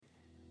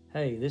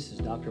Hey, this is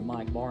Dr.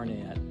 Mike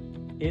Barnett.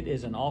 It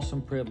is an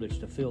awesome privilege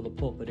to fill the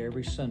pulpit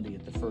every Sunday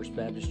at the First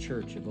Baptist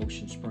Church of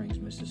Ocean Springs,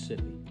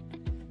 Mississippi.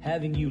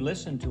 Having you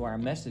listen to our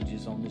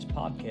messages on this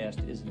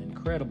podcast is an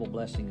incredible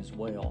blessing as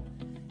well,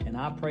 and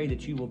I pray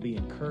that you will be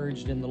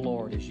encouraged in the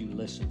Lord as you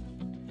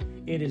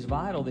listen. It is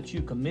vital that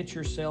you commit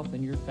yourself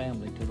and your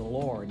family to the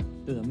Lord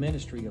through the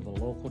ministry of a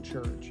local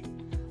church.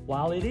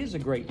 While it is a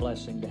great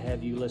blessing to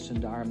have you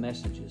listen to our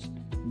messages,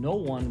 no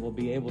one will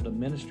be able to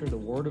minister the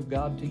Word of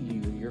God to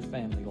you or your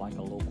family like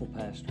a local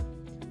pastor.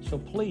 So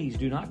please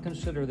do not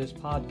consider this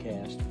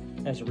podcast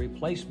as a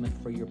replacement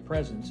for your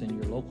presence in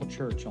your local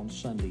church on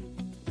Sunday.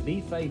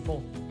 Be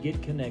faithful,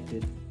 get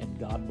connected, and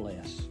God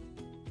bless.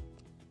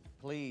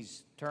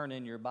 Please turn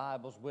in your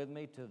Bibles with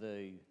me to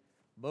the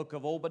book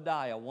of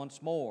Obadiah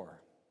once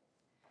more.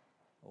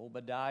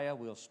 Obadiah,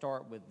 we'll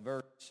start with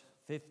verse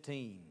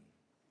 15.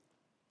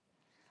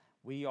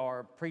 We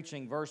are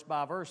preaching verse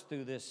by verse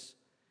through this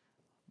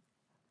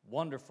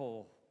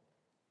wonderful,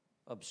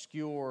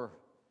 obscure,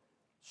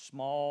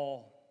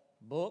 small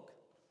book,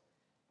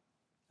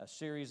 a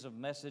series of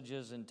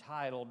messages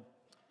entitled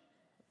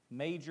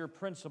Major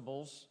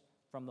Principles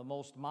from the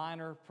Most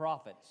Minor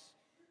Prophets.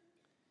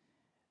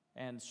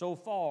 And so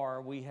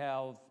far we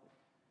have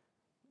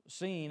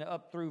seen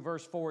up through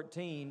verse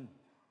 14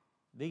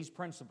 these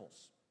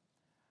principles: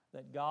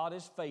 that God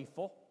is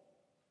faithful.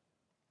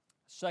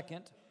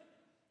 Second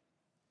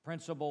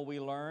principle we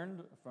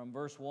learned from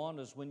verse 1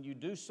 is when you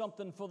do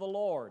something for the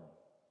Lord,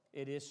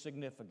 it is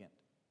significant.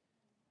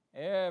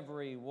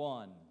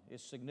 Everyone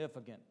is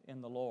significant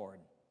in the Lord.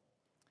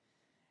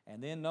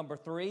 And then number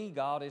 3,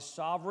 God is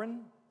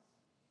sovereign.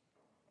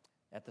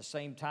 At the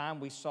same time,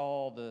 we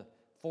saw the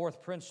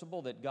fourth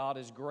principle, that God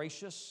is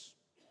gracious.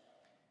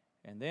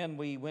 And then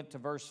we went to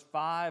verse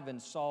 5 and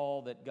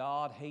saw that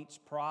God hates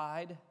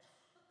pride.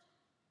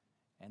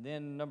 And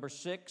then number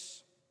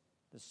 6,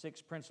 the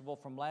sixth principle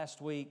from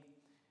last week,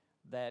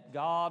 that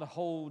God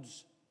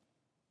holds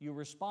you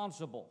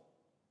responsible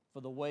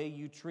for the way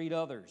you treat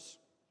others.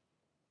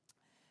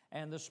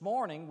 And this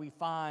morning we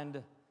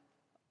find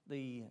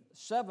the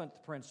seventh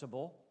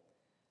principle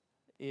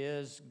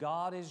is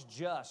God is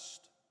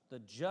just, the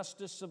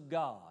justice of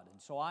God.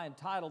 And so I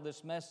entitled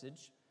this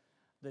message,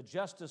 The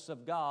Justice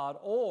of God,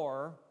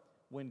 or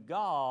When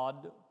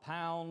God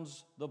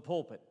Pounds the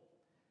Pulpit.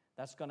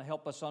 That's going to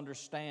help us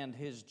understand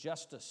His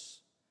justice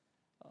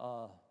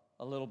a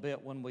little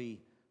bit when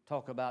we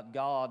talk about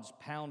God's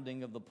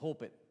pounding of the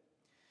pulpit.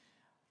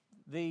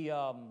 The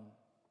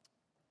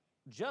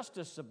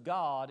justice of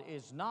God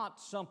is not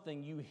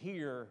something you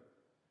hear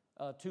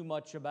too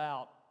much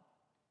about.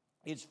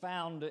 It's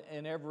found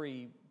in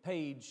every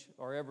page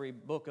or every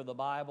book of the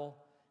Bible.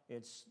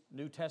 It's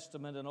New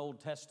Testament and Old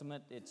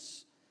Testament.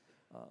 It's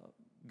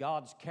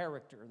God's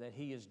character, that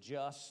He is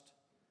just,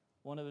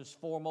 one of His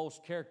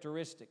foremost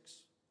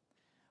characteristics.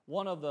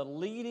 One of the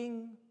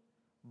leading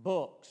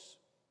books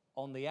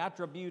on the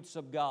attributes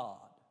of God,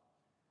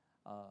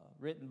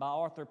 written by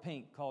Arthur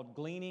Pink, called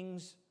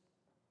Gleanings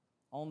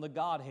on the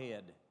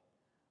Godhead,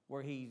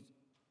 where he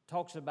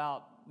talks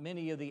about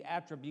many of the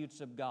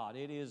attributes of God.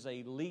 It is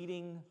a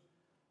leading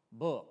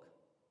book.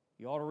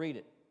 You ought to read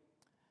it.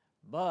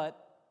 But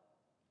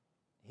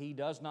he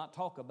does not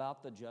talk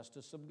about the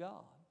justice of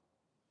God.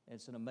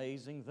 It's an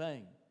amazing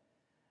thing.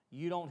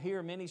 You don't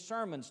hear many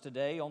sermons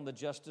today on the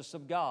justice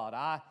of God.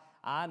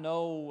 I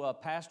know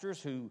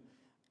pastors who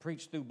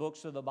preach through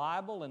books of the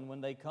Bible, and when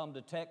they come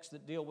to texts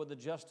that deal with the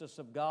justice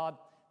of God,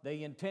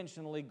 they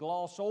intentionally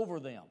gloss over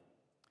them.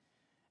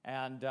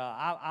 And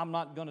I'm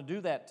not going to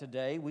do that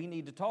today. We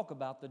need to talk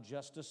about the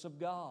justice of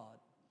God.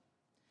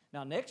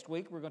 Now, next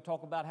week, we're going to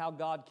talk about how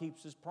God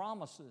keeps His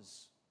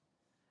promises.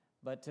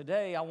 But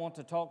today, I want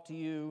to talk to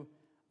you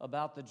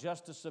about the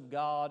justice of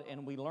God,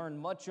 and we learn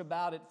much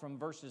about it from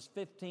verses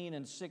 15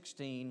 and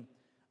 16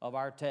 of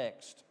our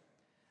text.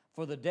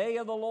 For the day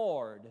of the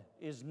Lord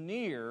is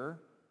near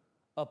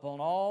upon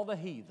all the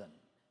heathen.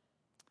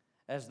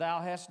 As thou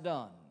hast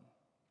done,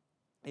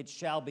 it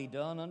shall be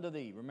done unto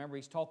thee. Remember,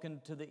 he's talking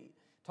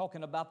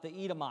about the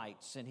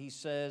Edomites, and he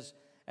says,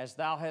 as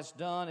thou hast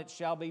done, it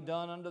shall be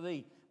done unto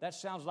thee. That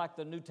sounds like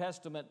the New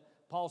Testament,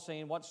 Paul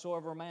saying,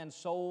 whatsoever a man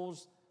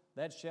sows,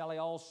 that shall he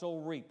also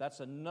reap. That's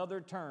another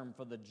term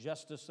for the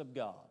justice of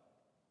God.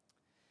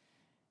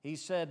 He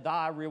said,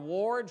 thy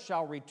reward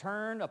shall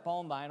return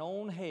upon thine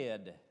own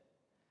head.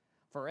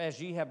 For as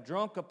ye have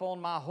drunk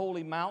upon my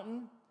holy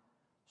mountain,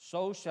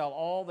 so shall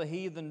all the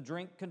heathen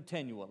drink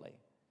continually.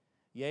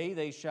 Yea,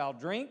 they shall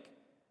drink,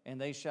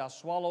 and they shall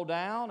swallow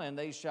down, and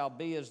they shall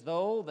be as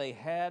though they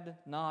had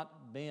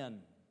not been.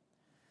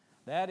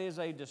 That is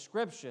a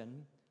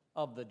description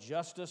of the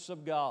justice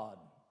of God.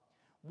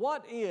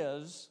 What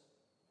is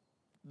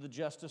the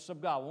justice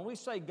of God? When we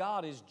say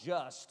God is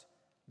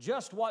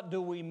just what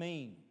do we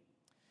mean?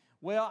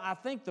 Well, I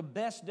think the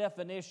best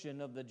definition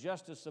of the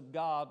justice of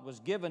God was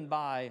given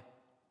by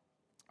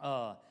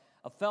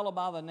a fellow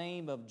by the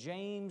name of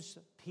James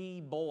P.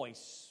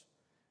 Boyce.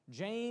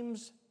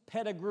 James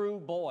Pettigrew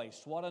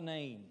Boyce, what a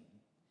name.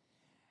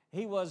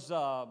 He was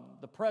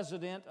the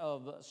president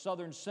of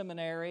Southern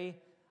Seminary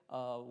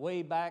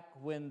way back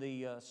when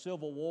the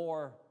Civil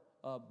War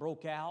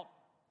broke out,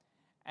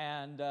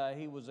 and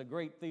he was a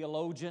great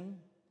theologian.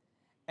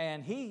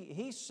 And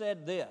he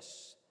said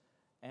this,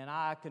 and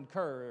I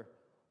concur: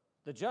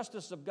 the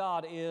justice of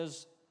God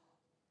is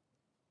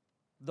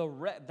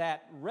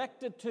that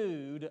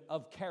rectitude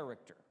of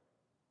character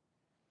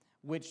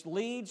which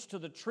leads to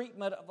the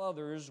treatment of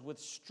others with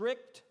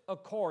strict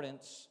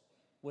accordance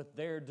with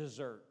their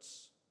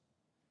deserts.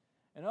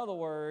 In other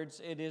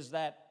words, it is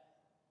that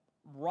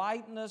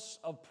rightness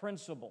of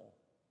principle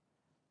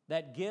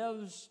that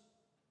gives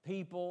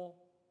people,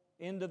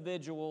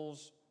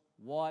 individuals,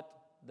 what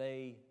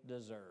they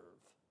deserve.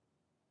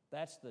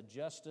 That's the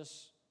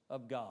justice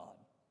of God.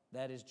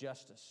 That is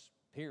justice,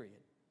 period.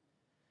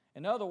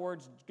 In other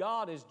words,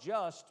 God is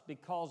just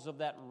because of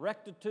that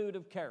rectitude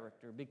of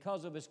character,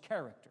 because of His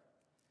character,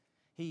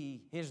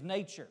 His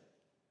nature.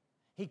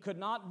 He could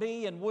not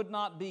be and would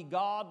not be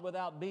God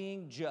without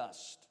being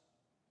just.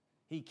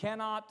 He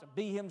cannot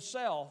be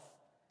Himself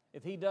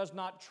if He does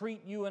not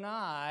treat you and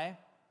I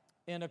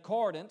in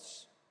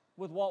accordance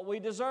with what we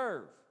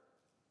deserve.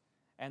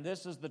 And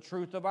this is the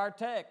truth of our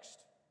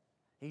text.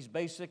 He's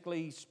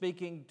basically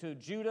speaking to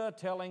Judah,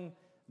 telling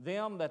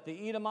them that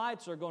the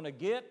Edomites are going to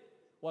get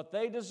what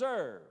they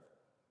deserve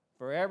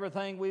for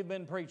everything we've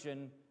been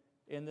preaching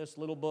in this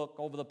little book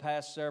over the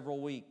past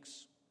several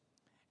weeks.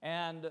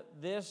 And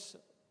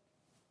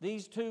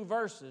these two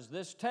verses,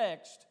 this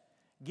text,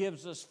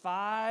 gives us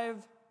a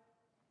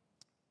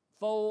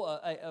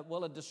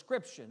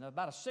description,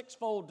 about a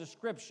sixfold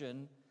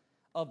description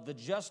of the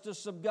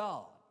justice of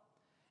God.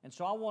 And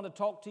so I want to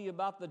talk to you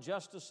about the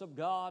justice of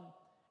God,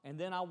 and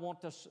then I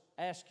want to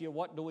ask you,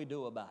 what do we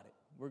do about it?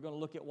 We're going to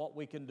look at what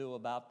we can do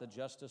about the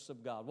justice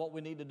of God, what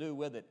we need to do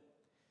with it.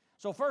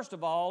 So first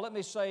of all, let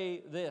me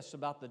say this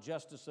about the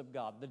justice of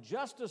God. The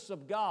justice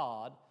of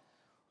God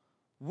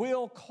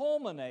will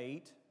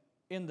culminate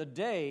in the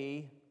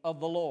day of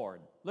the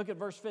Lord. Look at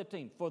verse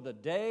 15. For the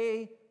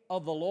day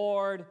of the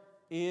Lord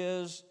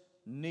is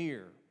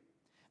near.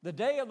 The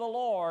day of the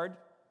Lord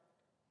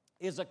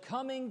is a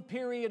coming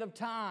period of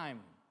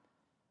time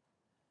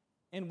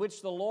in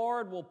which the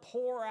Lord will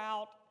pour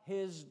out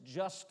His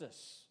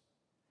justice,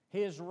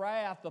 His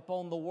wrath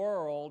upon the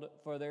world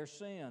for their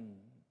sin.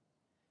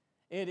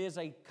 It is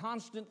a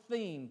constant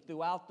theme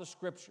throughout the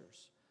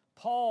Scriptures.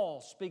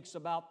 Paul speaks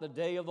about the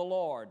day of the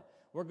Lord.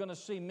 We're going to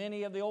see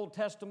many of the Old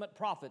Testament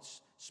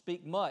prophets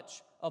speak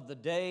much of the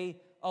day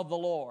of the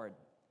Lord.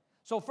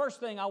 So first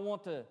thing I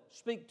want to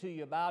speak to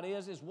you about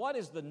is what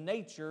is the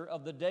nature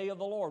of the day of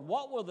the Lord?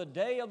 What will the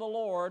day of the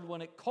Lord,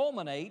 when it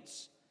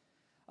culminates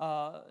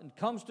and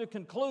comes to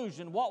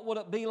conclusion, what would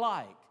it be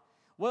like?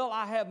 Well,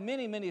 I have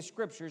many, many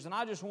scriptures, and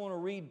I just want to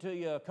read to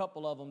you a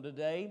couple of them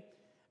today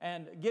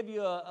and give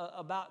you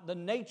about the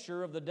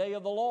nature of the day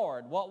of the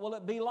Lord. What will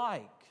it be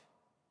like?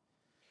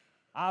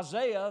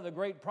 Isaiah, the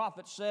great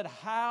prophet, said,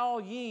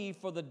 "Howl ye,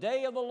 for the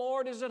day of the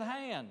Lord is at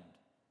hand.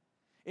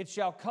 It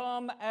shall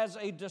come as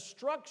a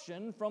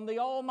destruction from the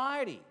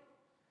Almighty.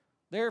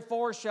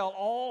 Therefore shall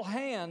all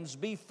hands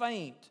be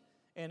faint,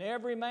 and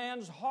every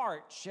man's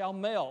heart shall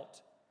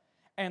melt,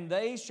 and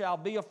they shall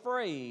be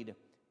afraid.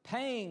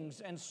 Pangs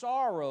and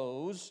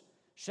sorrows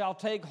shall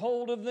take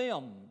hold of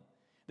them.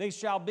 They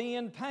shall be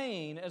in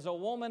pain as a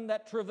woman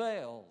that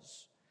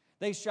travails.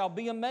 They shall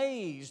be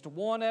amazed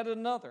one at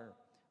another.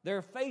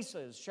 Their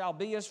faces shall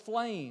be as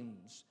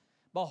flames.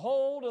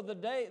 Behold, the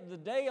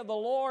day of the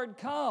Lord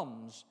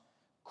comes,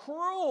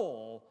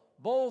 cruel,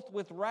 both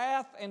with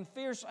wrath and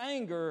fierce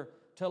anger,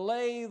 to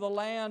lay the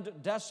land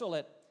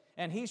desolate,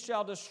 and He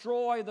shall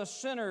destroy the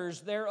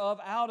sinners thereof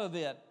out of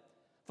it.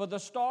 For the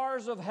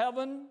stars of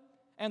heaven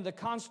and the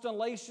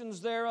constellations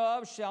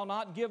thereof shall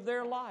not give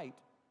their light.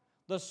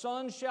 The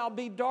sun shall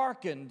be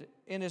darkened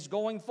in his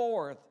going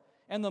forth,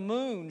 and the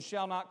moon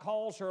shall not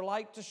cause her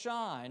light to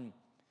shine.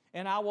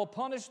 And I will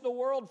punish the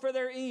world for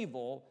their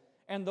evil,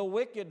 and the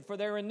wicked for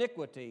their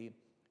iniquity.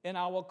 And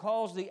I will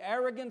cause the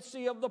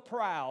arrogancy of the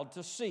proud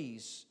to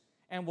cease,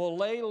 and will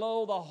lay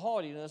low the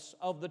haughtiness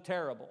of the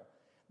terrible."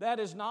 That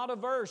is not a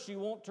verse you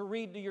want to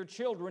read to your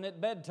children at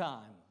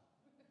bedtime.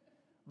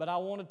 But I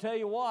want to tell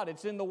you what,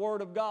 it's in the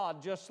Word of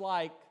God, just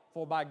like,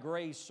 "For by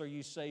grace are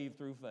you saved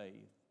through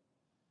faith."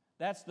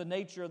 That's the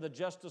nature of the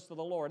justice of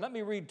the Lord. Let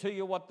me read to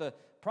you what the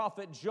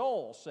prophet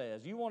Joel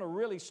says. You want to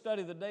really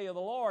study the day of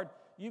the Lord,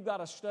 you've got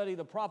to study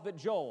the prophet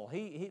Joel.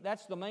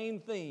 That's the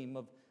main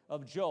theme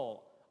of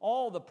Joel.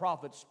 All the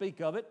prophets speak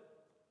of it,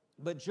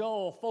 but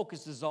Joel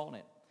focuses on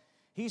it.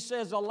 He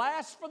says,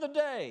 "Alas for the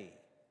day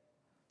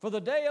of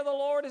the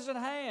Lord is at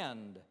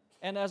hand,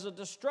 and as a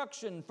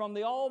destruction from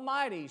the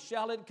Almighty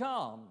shall it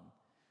come.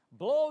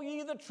 Blow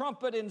ye the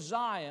trumpet in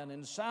Zion,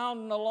 and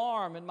sound an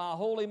alarm in my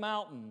holy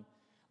mountain.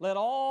 Let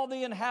all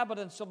the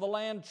inhabitants of the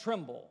land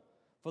tremble,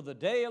 for the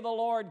day of the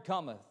Lord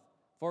cometh,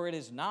 for it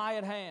is nigh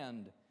at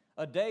hand.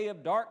 A day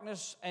of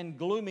darkness and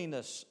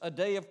gloominess, a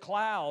day of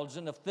clouds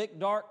and of thick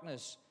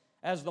darkness,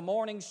 as the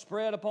morning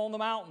spread upon the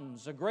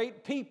mountains, a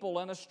great people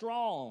and a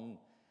strong.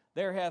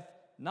 There hath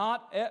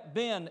not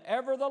been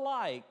ever the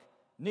like,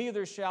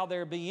 neither shall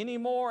there be any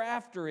more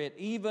after it,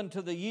 even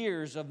to the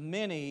years of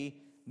many,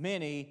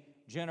 many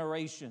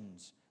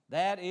generations.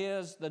 That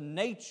is the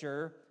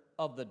nature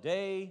of the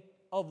day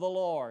of the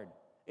Lord.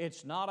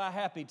 It's not a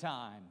happy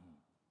time.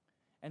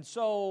 And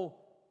so,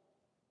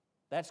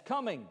 that's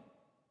coming.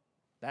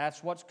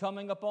 That's what's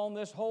coming upon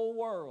this whole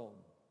world.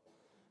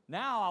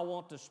 Now I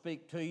want to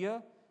speak to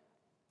you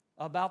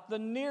about the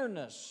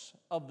nearness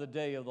of the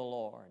day of the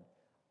Lord.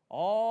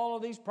 All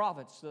of these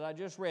prophets that I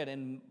just read,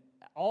 and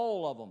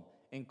all of them,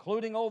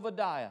 including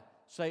Obadiah,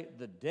 say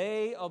the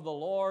day of the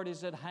Lord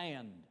is at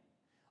hand.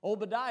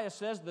 Obadiah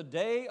says the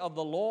day of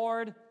the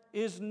Lord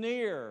is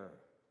near,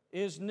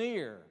 is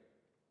near.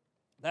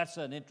 That's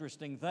an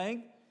interesting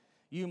thing.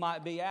 You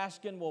might be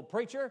asking, well,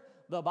 preacher,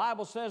 the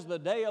Bible says the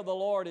day of the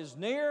Lord is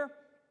near,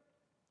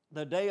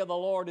 the day of the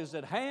Lord is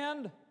at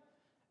hand.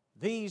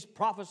 These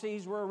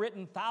prophecies were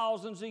written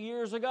thousands of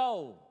years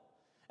ago.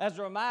 As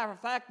a matter of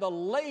fact, the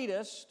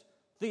latest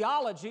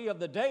theology of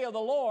the day of the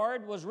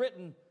Lord was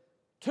written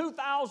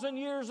 2,000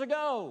 years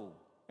ago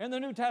in the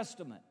New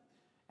Testament.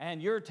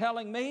 And you're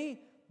telling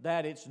me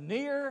that it's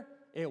near,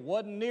 it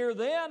wasn't near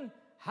then?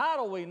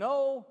 How do we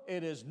know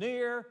it is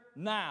near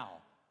now?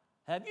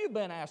 Have you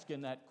been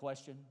asking that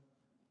question?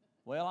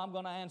 Well, I'm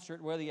going to answer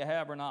it whether you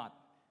have or not.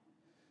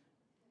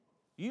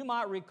 You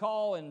might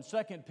recall in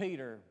 2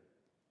 Peter,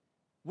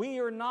 we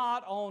are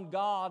not on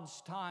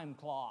God's time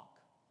clock.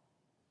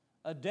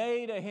 A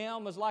day to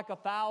Him is like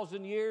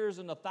 1,000 years,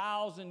 and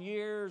 1,000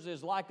 years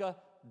is like a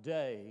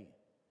day.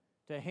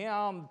 To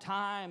Him,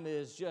 time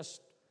is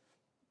just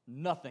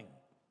nothing.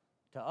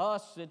 To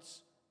us,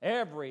 it's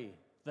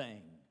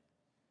everything.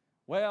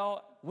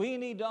 Well, we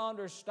need to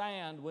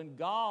understand when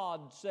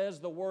God says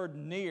the word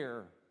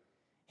near,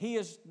 He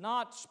is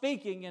not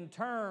speaking in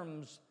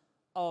terms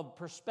of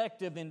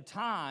perspective in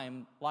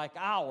time like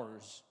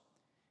ours.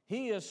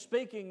 He is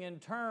speaking in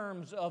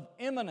terms of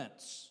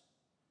imminence.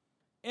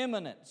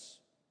 Imminence.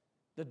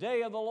 The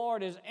day of the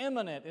Lord is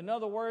imminent. In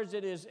other words,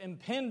 it is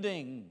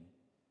impending.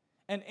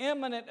 An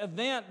imminent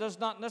event does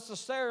not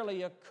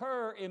necessarily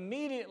occur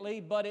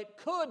immediately, but it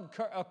could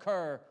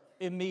occur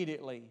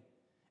immediately.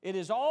 It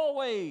is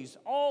always,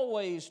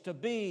 always to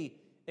be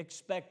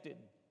expected.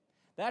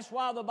 That's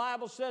why the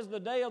Bible says the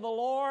day of the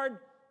Lord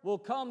will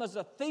come as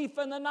a thief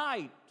in the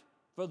night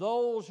for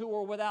those who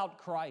are without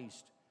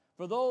Christ,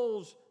 for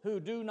those who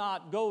do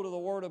not go to the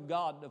Word of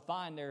God to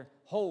find their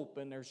hope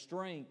and their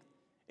strength.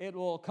 It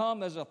will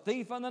come as a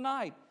thief in the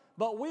night.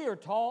 But we are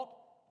taught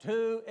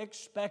to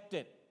expect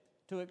it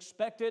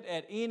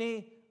at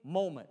any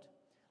moment.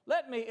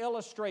 Let me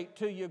illustrate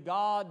to you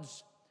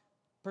God's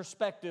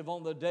perspective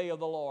on the day of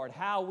the Lord,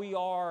 how we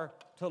are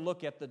to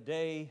look at the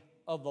day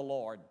of the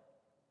Lord.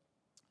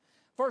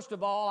 First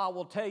of all, I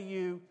will tell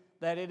you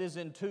that it is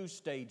in two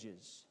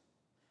stages.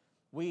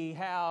 We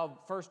have,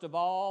 first of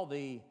all,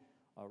 the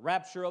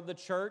rapture of the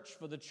church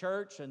for the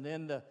church, and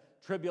then the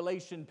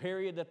tribulation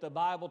period that the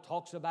Bible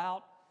talks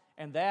about,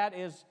 and that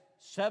is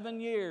 7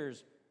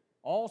 years,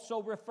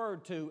 also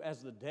referred to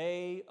as the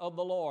day of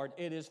the Lord.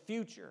 It is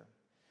future.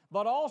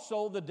 But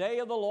also the day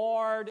of the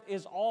Lord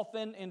is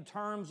often in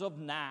terms of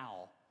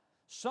now.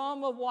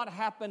 Some of what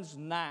happens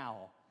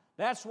now.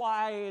 That's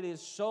why it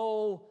is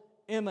so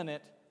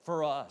imminent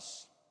for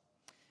us.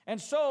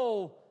 And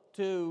so,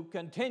 to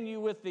continue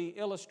with the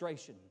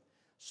illustration,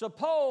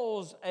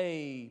 suppose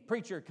a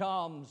preacher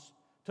comes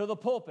to the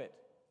pulpit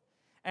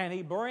and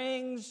he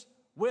brings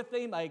with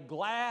him a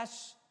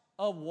glass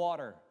of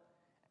water,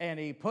 and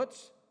he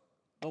puts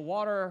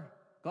the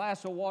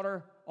glass of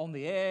water on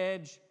the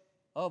edge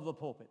of the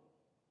pulpit.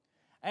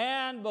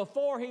 And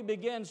before he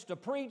begins to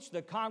preach,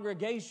 the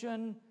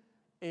congregation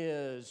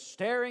is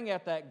staring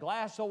at that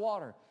glass of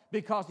water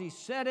because he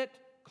set it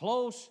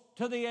close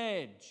to the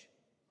edge.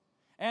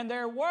 And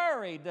they're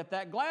worried that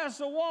that glass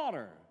of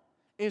water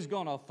is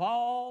going to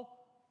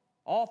fall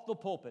off the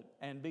pulpit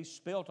and be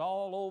spilt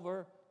all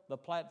over the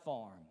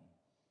platform.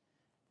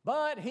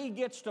 But he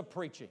gets to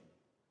preaching.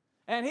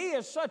 And he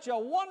is such a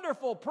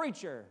wonderful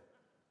preacher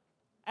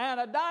and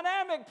a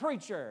dynamic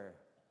preacher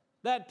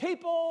that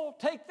people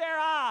take their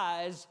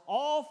eyes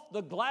off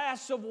the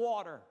glass of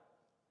water.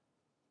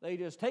 They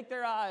just take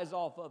their eyes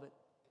off of it.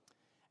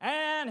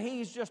 And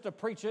he's just a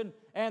preaching,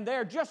 and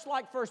they're just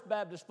like First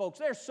Baptist folks.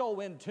 They're so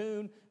in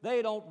tune,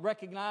 they don't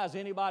recognize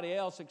anybody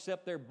else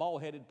except their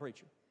bald-headed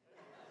preacher.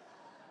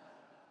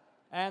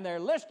 And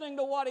they're listening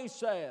to what he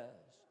says.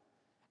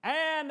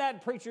 And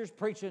that preacher's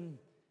preaching,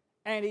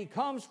 and he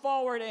comes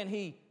forward and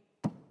he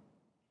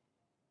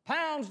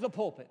pounds the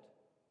pulpit.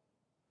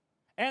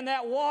 And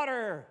that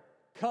water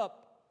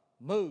cup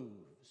moves.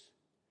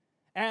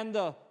 And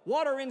the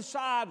water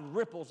inside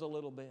ripples a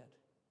little bit.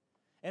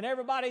 And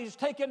everybody's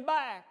taken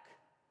back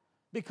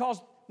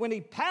because when he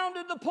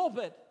pounded the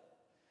pulpit,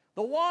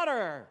 the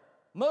water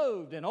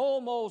moved and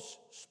almost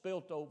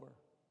spilt over.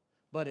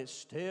 But it's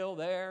still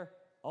there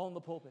on the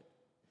pulpit.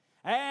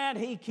 And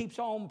he keeps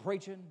on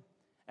preaching.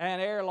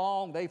 And ere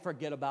long, they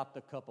forget about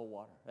the cup of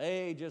water.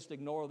 They just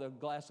ignore the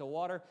glass of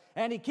water.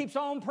 And he keeps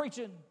on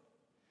preaching.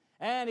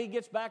 And he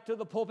gets back to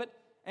the pulpit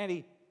and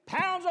he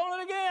pounds on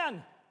it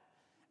again.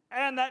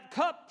 And that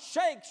cup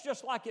shakes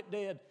just like it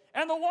did.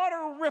 And the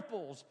water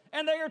ripples.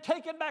 And they are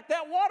taken back.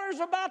 That water's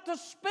about to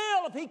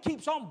spill. If he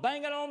keeps on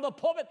banging on the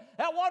pulpit,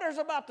 that water's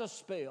about to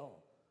spill.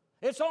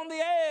 It's on the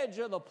edge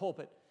of the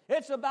pulpit.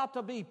 It's about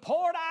to be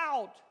poured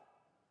out.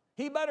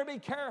 He better be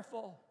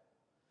careful.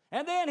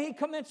 And then he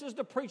commences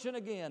to preaching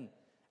again.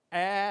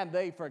 And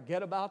they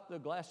forget about the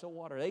glass of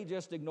water. They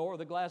just ignore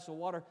the glass of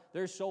water.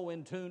 They're so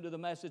in tune to the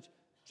message,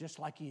 just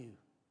like you.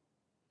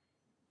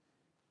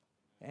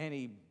 And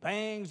he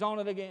bangs on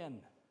it again.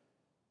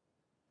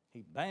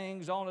 He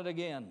bangs on it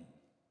again.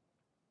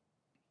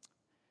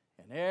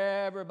 And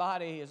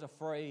everybody is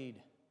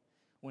afraid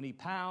when he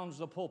pounds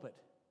the pulpit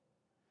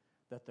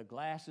that the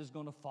glass is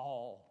going to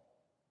fall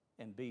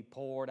and be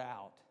poured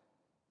out.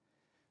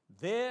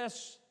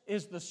 This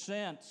is the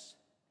sense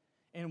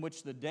in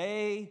which the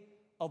day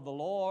of the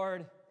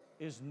Lord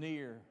is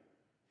near.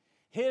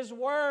 His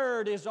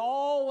word is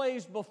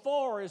always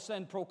before us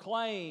and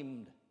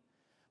proclaimed.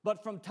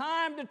 But from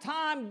time to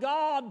time,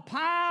 God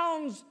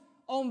pounds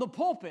on the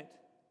pulpit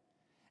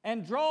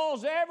and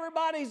draws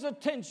everybody's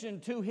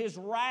attention to His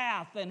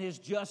wrath and His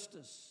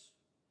justice.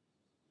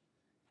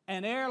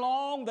 And ere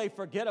long, they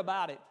forget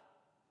about it.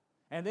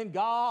 And then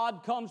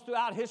God comes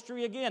throughout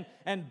history again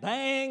and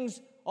bangs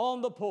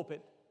on the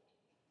pulpit.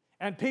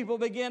 And people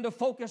begin to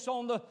focus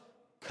on the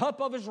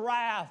cup of His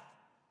wrath,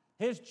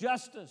 His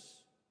justice.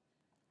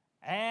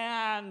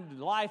 And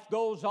life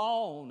goes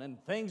on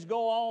and things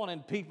go on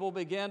and people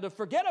begin to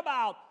forget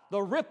about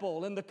the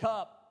ripple in the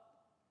cup.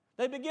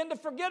 They begin to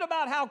forget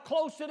about how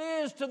close it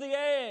is to the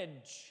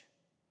edge.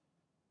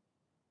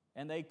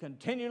 And they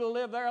continue to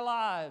live their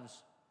lives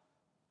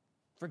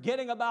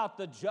forgetting about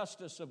the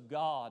justice of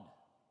God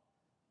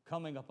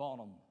coming upon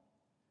them.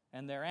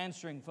 And they're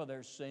answering for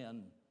their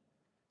sin.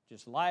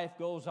 Just life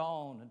goes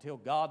on until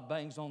God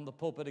bangs on the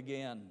pulpit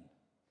again.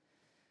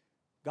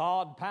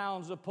 God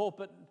pounds the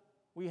pulpit.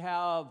 We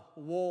have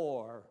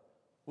war.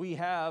 We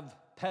have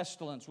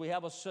pestilence. We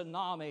have a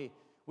tsunami.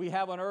 We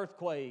have an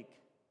earthquake.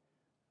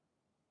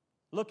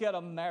 Look at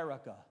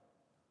America.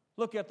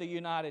 Look at the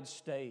United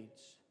States.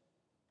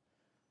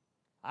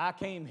 I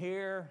came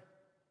here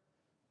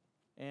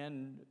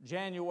in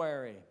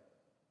January,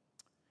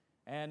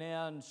 and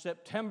in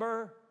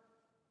September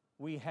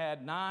we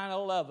had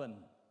 9/11,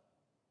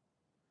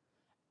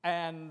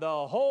 and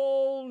the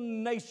whole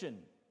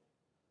nation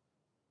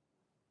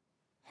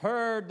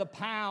heard the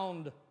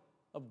pound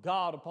of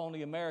God upon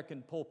the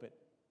American pulpit.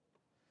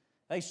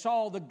 They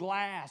saw the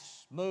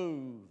glass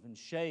move and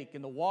shake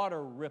and the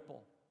water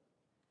ripple.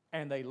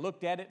 And they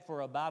looked at it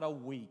for about a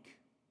week.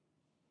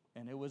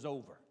 And it was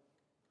over.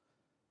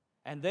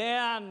 And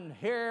then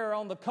here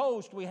on the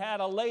coast, we had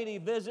a lady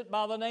visit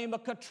by the name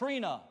of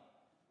Katrina.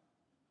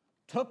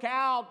 Took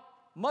out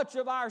much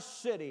of our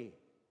city.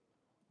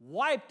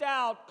 Wiped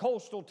out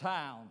coastal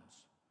towns.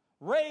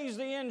 Raised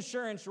the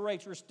insurance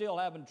rates. We're still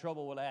having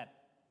trouble with that.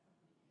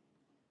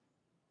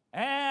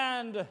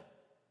 And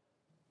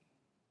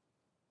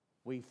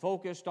we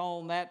focused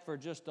on that for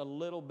just a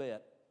little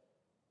bit.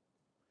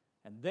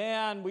 And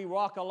then we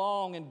walk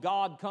along and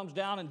God comes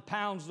down and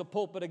pounds the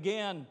pulpit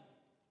again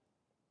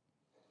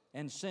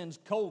and sends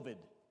COVID.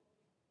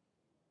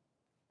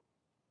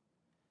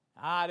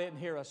 I didn't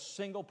hear a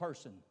single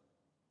person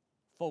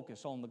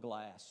focus on the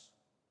glass.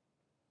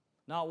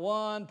 Not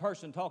one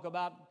person talk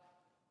about,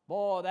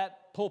 boy,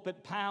 that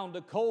pulpit pound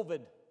of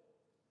COVID.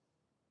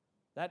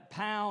 That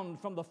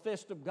pound from the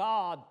fist of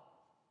God.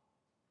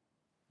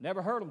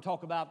 Never heard them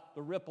talk about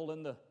the ripple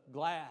in the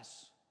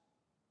glass.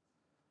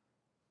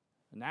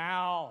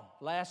 Now,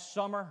 last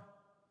summer,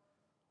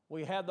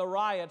 we had the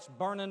riots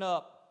burning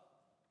up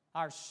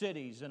our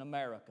cities in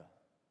America.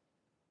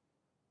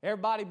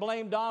 Everybody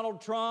blamed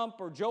Donald Trump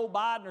or Joe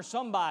Biden or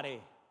somebody.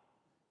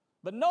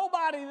 But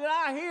nobody did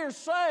I hear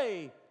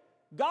say,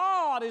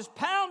 God is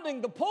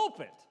pounding the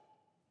pulpit.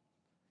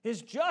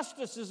 His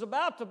justice is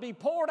about to be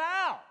poured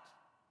out.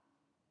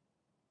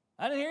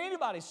 I didn't hear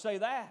anybody say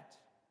that.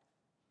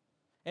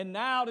 And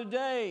now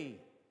today,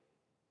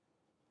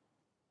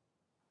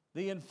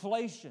 the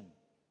inflation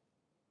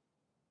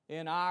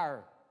in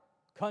our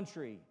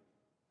country,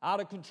 out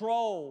of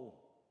control.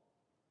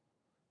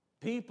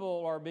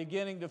 People are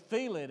beginning to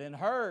feel it and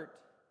hurt.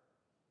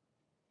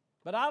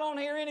 But I don't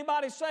hear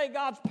anybody say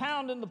God's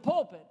pounding the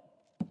pulpit.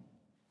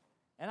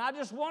 And I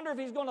just wonder if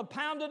He's going to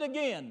pound it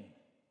again.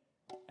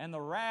 And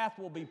the wrath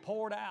will be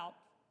poured out.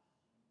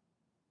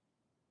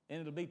 And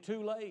it'll be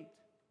too late.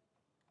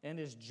 And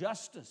His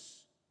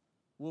justice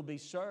will be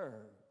served.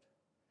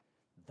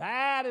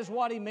 That is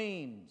what He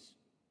means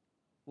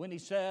when He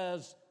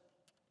says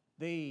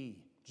the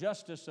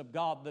justice of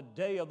God, the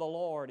day of the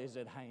Lord is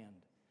at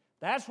hand.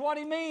 That's what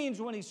He means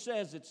when He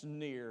says it's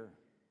near.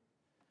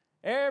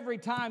 Every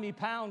time He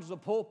pounds the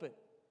pulpit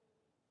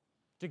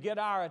to get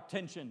our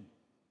attention,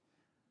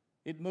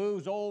 it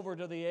moves over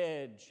to the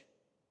edge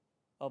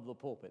of the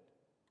pulpit.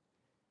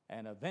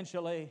 And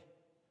eventually,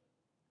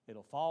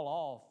 it'll fall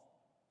off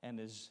and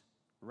His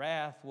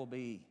wrath will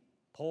be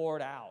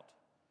poured out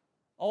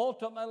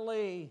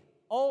ultimately,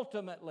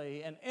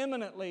 and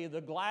imminently,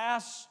 the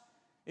glass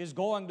is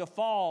going to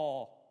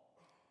fall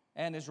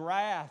and His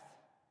wrath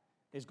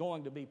is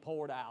going to be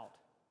poured out.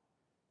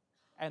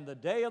 And the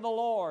day of the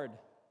Lord,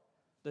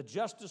 the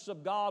justice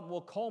of God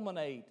will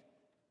culminate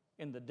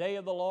in the day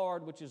of the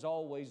Lord, which is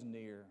always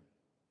near.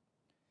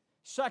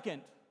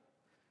 Second,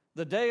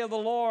 the day of the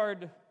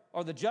Lord,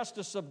 or the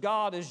justice of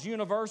God, is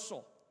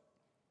universal.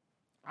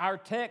 Our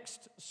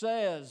text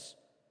says,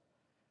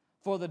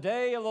 "For the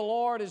day of the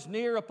Lord is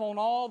near upon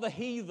all the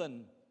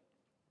heathen."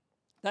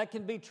 That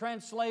can be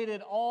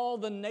translated all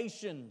the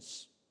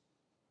nations,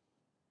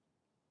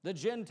 the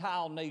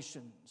Gentile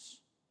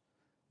nations.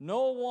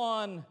 No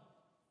one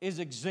is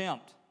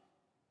exempt.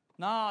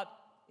 Not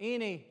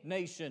any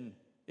nation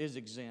is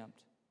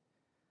exempt.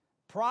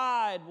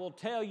 Pride will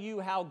tell you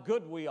how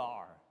good we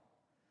are.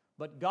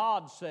 But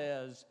God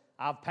says,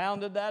 I've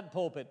pounded that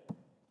pulpit,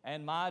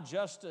 and my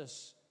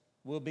justice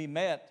will be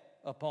met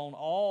upon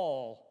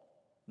all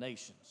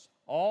nations,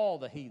 all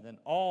the heathen,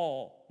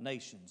 all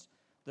nations.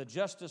 The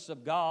justice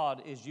of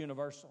God is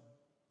universal.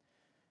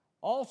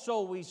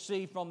 Also, we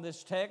see from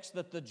this text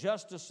that the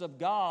justice of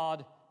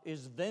God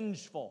is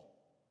vengeful.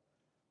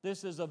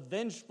 This is a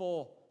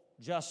vengeful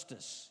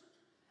justice.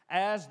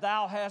 As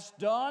thou hast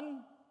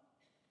done,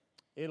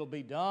 it'll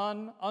be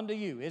done unto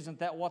you. Isn't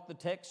that what the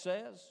text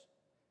says?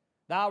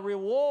 Thy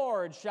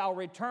reward shall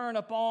return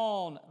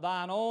upon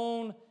thine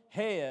own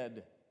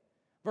head.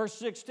 Verse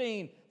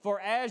 16, for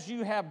as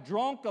you have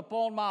drunk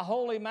upon my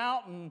holy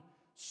mountain,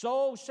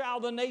 so shall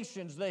the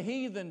nations, the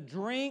heathen,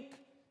 drink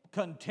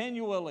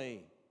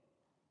continually.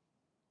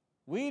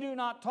 We do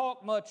not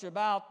talk much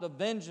about the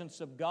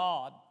vengeance of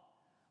God,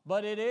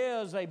 but it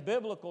is a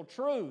biblical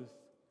truth.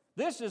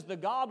 This is the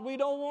God we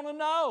don't want to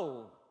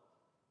know.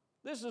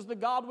 This is the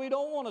God we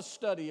don't want to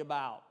study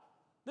about.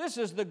 This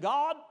is the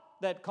God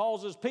that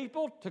causes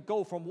people to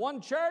go from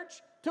one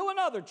church to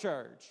another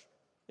church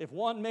if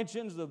one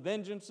mentions the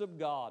vengeance of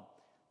God.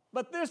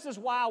 But this is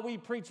why we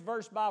preach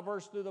verse by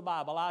verse through the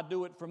Bible. I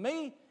do it for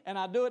me, and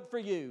I do it for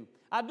you.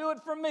 I do it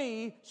for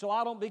me so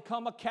I don't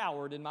become a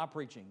coward in my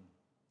preaching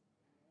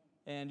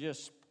and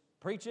just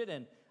preach it.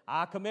 And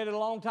I committed a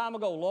long time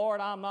ago,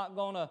 Lord, I'm not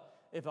going to,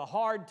 if a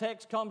hard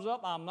text comes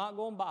up, I'm not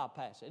going to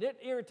bypass it. It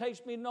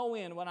irritates me no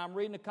end when I'm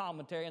reading a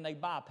commentary and they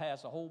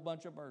bypass a whole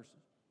bunch of verses.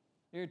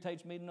 It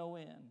irritates me no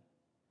end.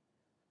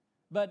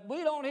 But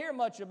we don't hear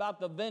much about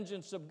the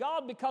vengeance of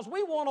God because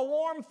we want a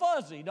warm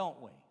fuzzy, don't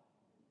we?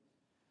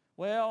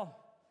 Well,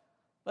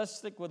 let's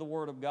stick with the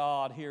Word of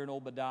God here in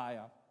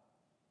Obadiah.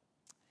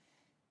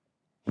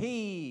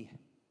 He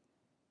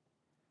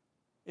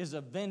is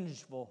a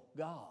vengeful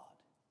God.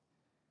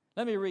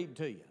 Let me read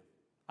to you.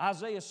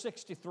 Isaiah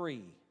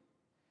 63.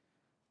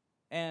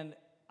 And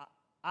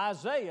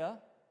Isaiah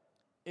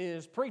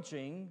is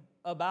preaching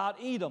about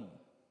Edom.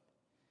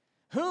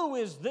 Who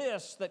is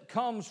this that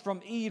comes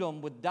from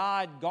Edom with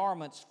dyed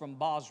garments from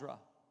Bozrah?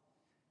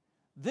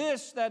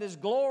 This that is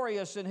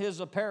glorious in his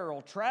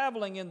apparel,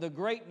 traveling in the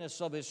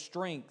greatness of his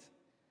strength.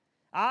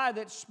 I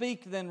that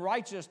speak then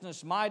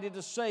righteousness, mighty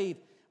to save.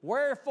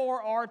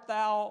 Wherefore art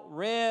thou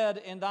red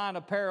in thine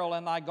apparel,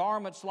 and thy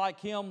garments like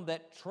him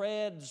that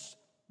treads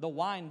the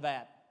wine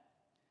vat?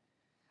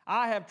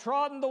 I have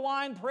trodden the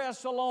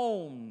winepress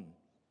alone,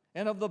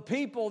 and of the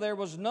people there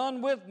was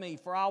none with me,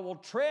 for I will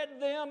tread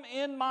them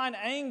in mine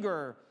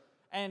anger,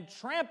 and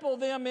trample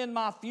them in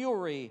my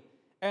fury,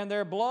 and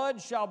their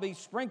blood shall be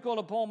sprinkled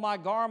upon my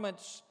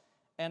garments,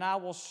 and I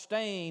will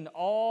stain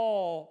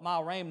all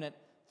my raiment.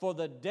 For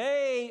the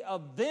day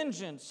of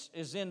vengeance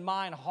is in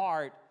mine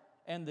heart,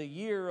 and the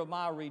year of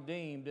my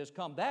redeemed is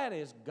come. That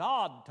is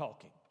God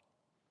talking.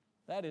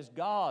 That is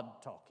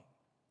God talking.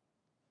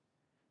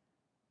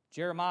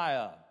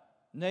 Jeremiah,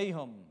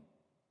 Nahum,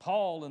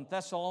 Paul in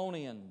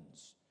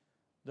Thessalonians,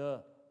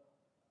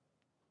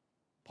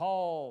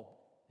 Paul,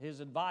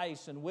 his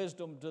advice and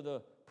wisdom to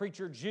the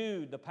preacher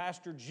Jude, the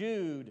pastor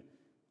Jude,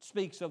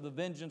 speaks of the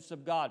vengeance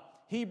of God.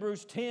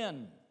 Hebrews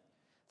 10,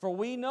 for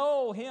we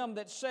know him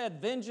that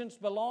said, vengeance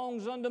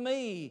belongs unto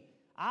me.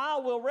 I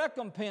will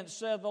recompense,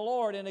 saith the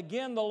Lord, and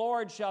again the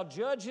Lord shall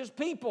judge his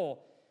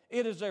people.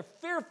 It is a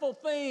fearful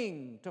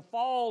thing to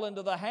fall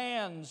into the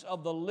hands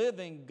of the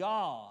living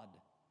God.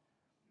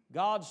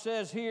 God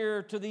says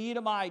here to the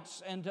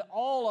Edomites and to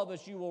all of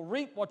us, you will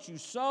reap what you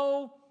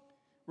sow.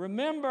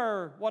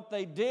 Remember what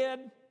they did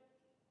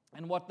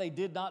and what they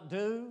did not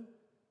do,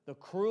 the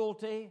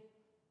cruelty,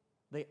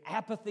 the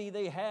apathy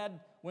they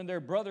had when their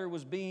brother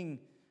was being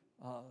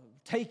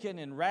taken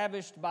and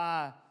ravished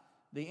by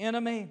the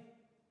enemy.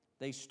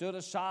 They stood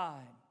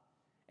aside.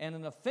 And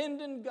an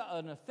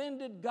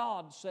offended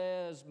God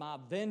says, my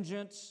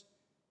vengeance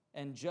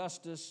and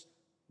justice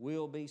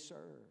will be served.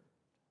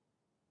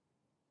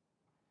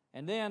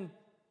 And then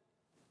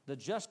the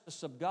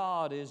justice of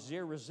God is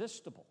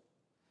irresistible.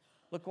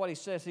 Look what he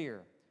says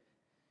here.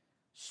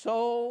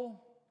 So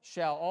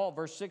shall all,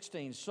 verse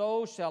 16,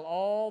 so shall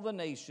all the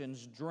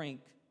nations drink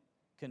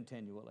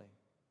continually.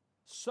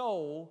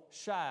 So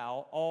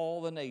shall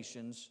all the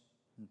nations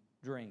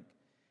drink.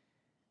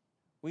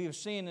 We have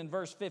seen in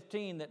verse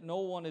 15 that no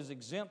one is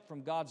exempt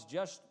from God's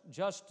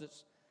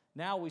justice.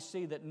 Now we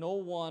see that no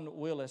one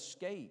will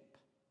escape.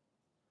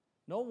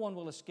 No one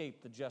will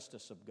escape the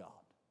justice of God.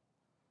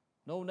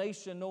 No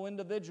nation, no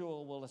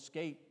individual will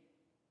escape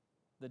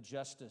the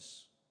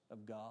justice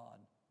of God.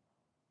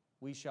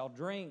 We shall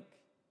drink,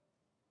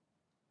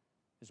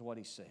 is what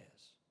he says.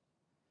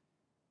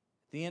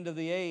 At the end of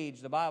the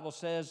age, the Bible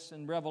says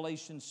in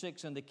Revelation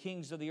 6, and the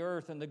kings of the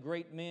earth, and the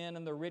great men,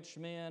 and the rich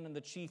men, and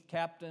the chief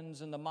captains,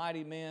 and the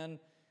mighty men,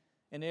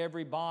 and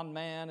every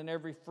bondman and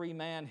every free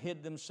man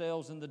hid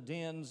themselves in the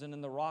dens and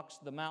in the rocks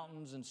of the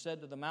mountains, and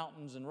said to the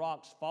mountains and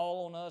rocks,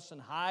 fall on us and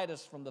hide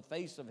us from the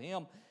face of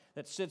him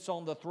that sits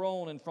on the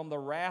throne and from the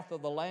wrath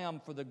of the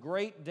Lamb, for the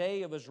great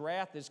day of his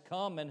wrath is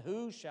come, and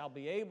who shall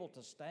be able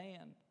to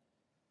stand?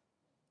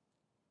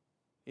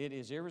 It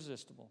is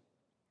irresistible.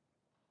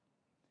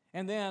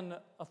 And then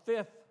a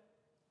fifth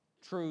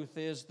truth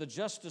is the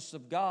justice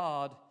of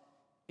God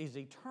is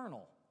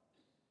eternal.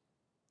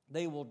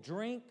 They will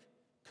drink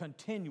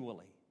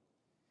continually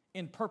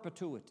in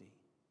perpetuity.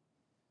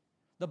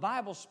 The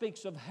Bible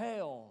speaks of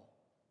hell,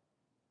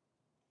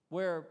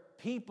 where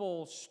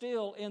people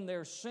still in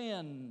their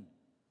sin,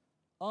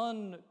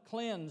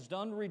 uncleansed,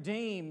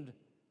 unredeemed,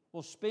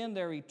 will spend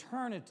their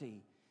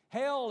eternity.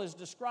 Hell is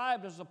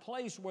described as a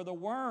place where the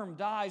worm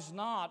dies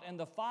not and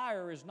the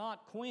fire is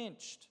not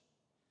quenched.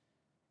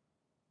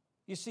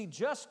 You see,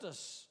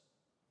 justice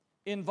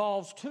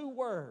involves two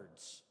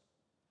words,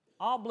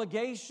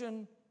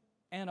 obligation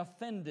and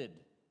offended.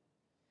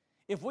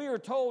 If we are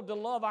told to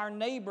love our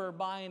neighbor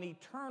by an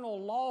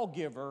eternal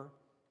lawgiver,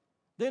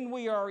 then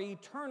we are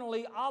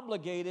eternally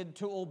obligated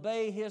to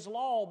obey his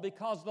law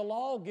because the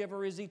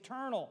lawgiver is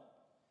eternal.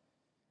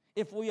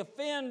 If we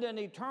offend an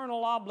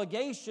eternal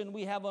obligation,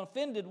 we have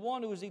offended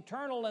one who is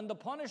eternal, and the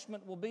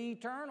punishment will be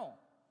eternal.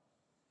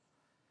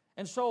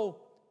 And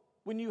so,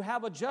 when you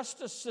have a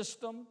justice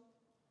system,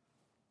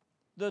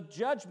 the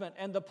judgment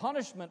and the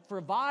punishment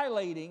for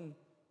violating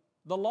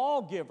the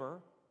lawgiver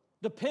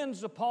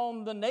depends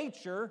upon the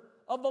nature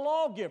of the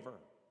lawgiver.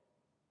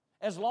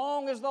 As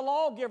long as the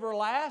lawgiver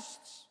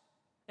lasts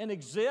and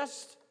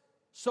exists,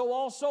 so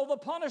also the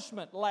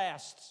punishment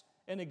lasts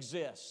and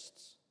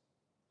exists.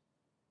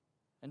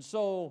 And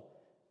so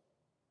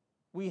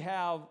we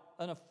have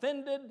an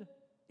offended,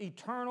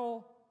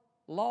 eternal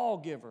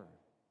lawgiver.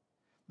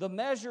 The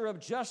measure of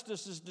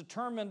justice is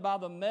determined by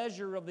the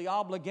measure of the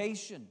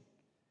obligation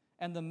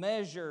and the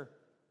measure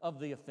of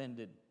the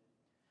offended.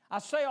 I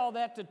say all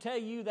that to tell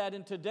you that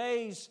in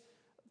today's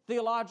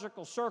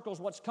theological circles,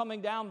 what's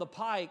coming down the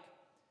pike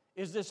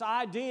is this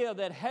idea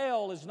that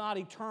hell is not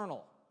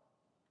eternal.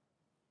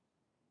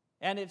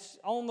 And it's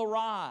on the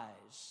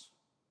rise.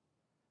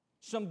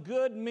 Some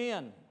good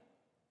men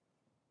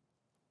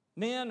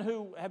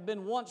who have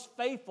been once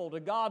faithful to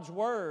God's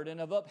Word and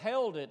have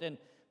upheld it and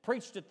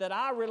preached it, that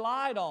I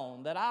relied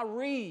on, that I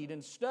read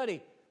and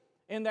study,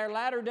 in their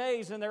latter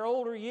days, in their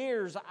older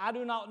years, I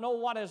do not know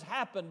what has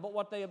happened, but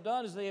what they have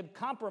done is they have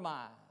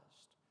compromised.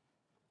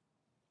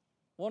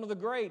 One of the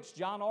greats,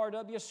 John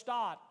R.W.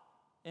 Stott,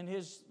 in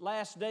his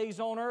last days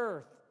on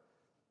earth,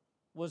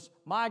 was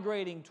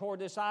migrating toward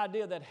this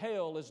idea that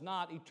hell is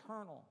not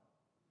eternal.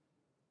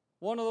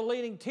 One of the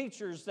leading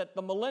teachers that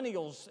the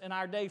millennials in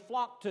our day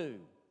flock to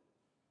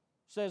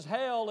says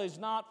hell is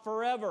not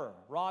forever,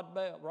 Rob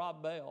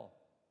Bell.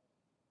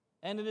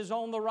 And it is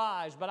on the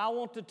rise. But I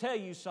want to tell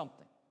you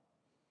something.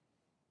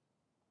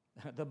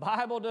 The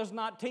Bible does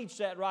not teach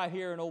that right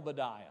here in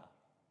Obadiah.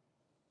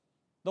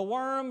 The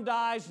worm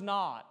dies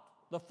not.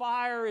 The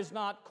fire is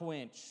not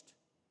quenched.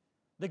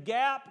 The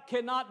gap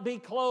cannot be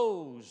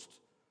closed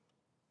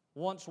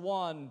once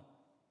one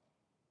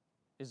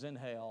is in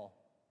hell.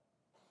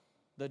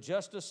 The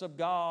justice of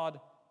God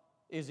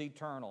is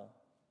eternal.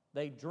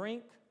 They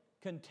drink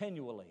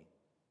continually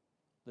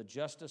the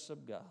justice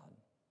of God.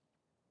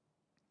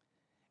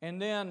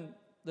 And then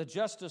the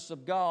justice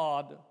of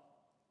God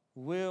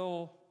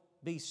will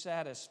be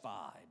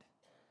satisfied.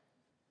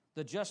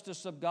 The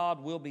justice of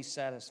God will be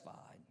satisfied.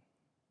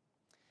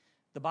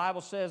 The Bible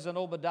says in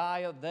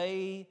Obadiah,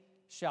 they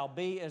shall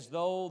be as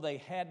though they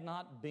had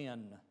not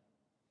been.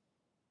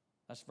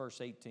 That's verse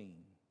 18.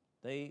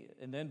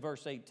 And then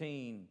verse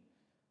 18,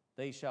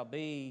 they shall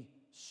be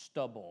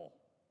stubble.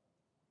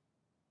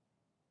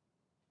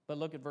 But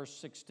look at verse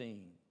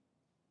 16.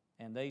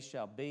 And they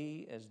shall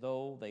be as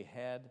though they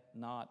had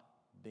not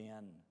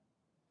been.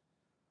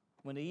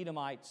 When the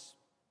Edomites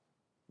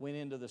went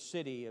into the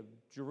city of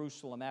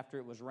Jerusalem after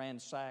it was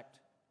ransacked,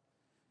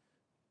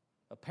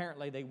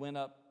 apparently they went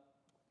up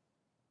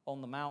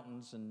on the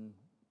mountains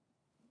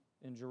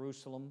in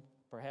Jerusalem,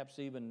 perhaps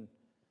even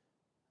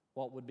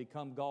what would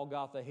become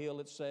Golgotha Hill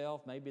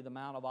itself, maybe the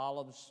Mount of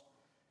Olives,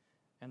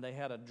 and they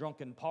had a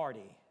drunken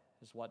party,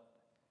 is what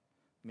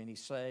many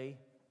say.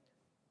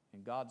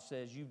 And God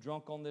says, you've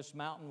drunk on this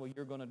mountain, well,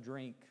 you're going to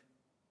drink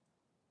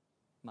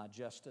my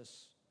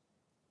justice,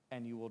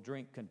 and you will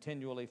drink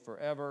continually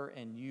forever,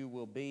 and you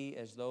will be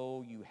as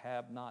though you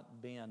have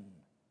not been.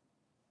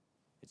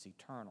 It's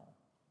eternal.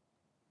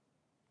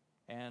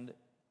 And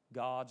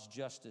God's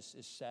justice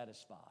is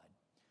satisfied.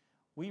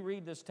 We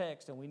read this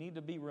text and we need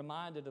to be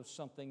reminded of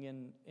something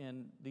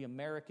in the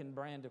American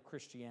brand of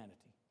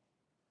Christianity.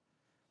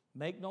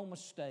 Make no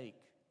mistake.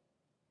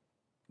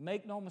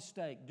 Make no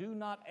mistake. Do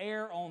not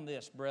err on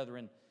this,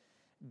 brethren.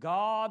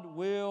 God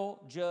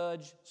will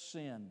judge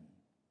sin.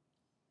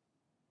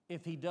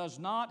 If He does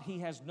not, He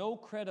has no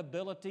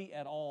credibility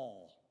at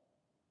all.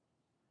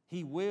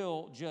 He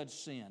will judge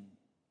sin.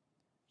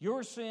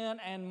 Your sin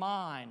and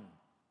mine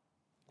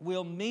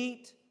will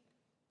meet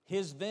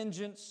His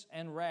vengeance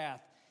and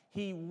wrath.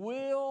 He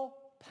will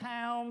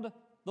pound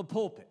the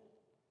pulpit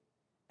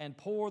and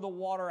pour the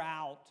water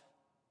out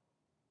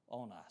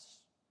on us.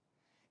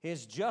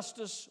 His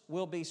justice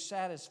will be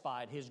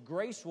satisfied. His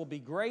grace will be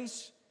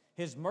grace.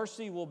 His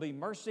mercy will be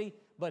mercy.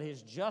 But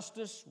His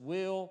justice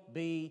will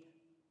be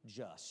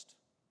just.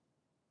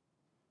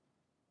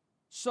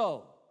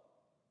 So,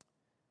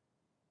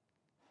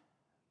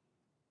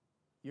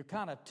 you're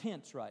kind of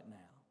tense right now.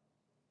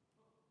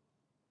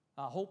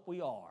 I hope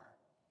we are,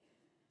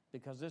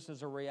 because this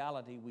is a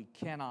reality we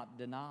cannot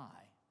deny.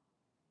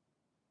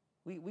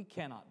 We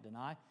cannot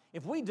deny.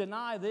 If we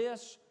deny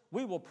this,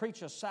 we will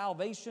preach a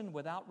salvation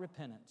without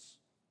repentance,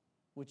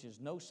 which is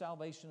no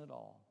salvation at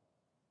all.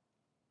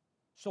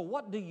 So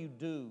what do you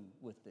do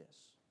with this?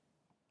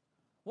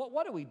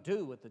 What do we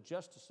do with the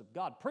justice of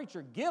God?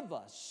 Preacher, give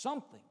us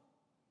something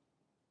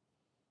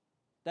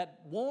that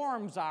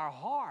warms our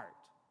heart.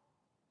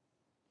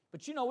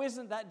 But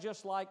isn't that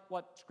just like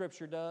what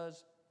Scripture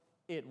does?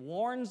 It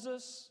warns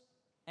us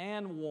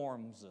and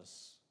warms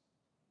us.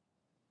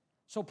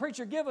 So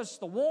preacher, give us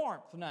the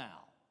warmth now.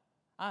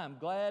 I am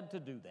glad to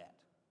do that.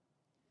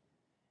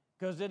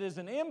 Because it is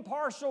an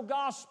impartial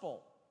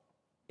gospel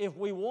if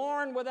we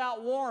warn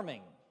without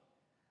warming.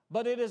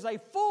 But it is a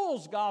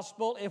fool's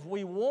gospel if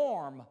we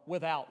warm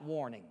without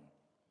warning.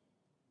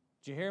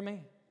 Did you hear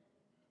me?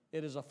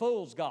 It is a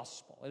fool's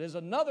gospel. It is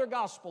another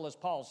gospel, as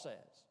Paul says.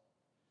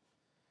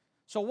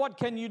 So what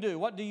can you do?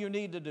 What do you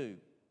need to do?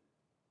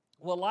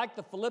 Well, like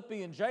the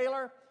Philippian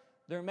jailer,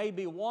 there may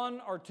be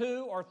one or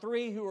two or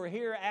three who are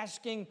here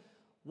asking,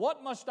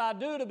 what must I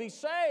do to be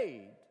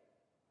saved?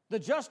 The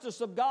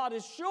justice of God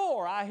is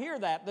sure. I hear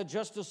that. The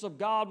justice of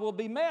God will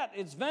be met.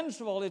 It's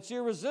vengeful. It's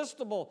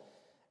irresistible.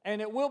 And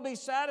it will be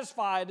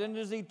satisfied and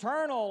is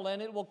eternal.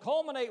 And it will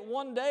culminate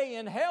one day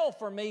in hell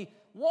for me.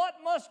 What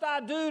must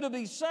I do to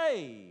be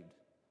saved?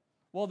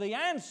 Well, the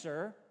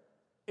answer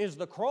is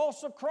the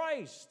cross of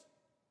Christ.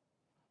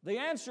 The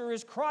answer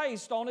is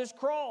Christ on His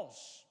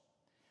cross.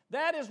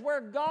 That is where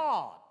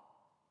God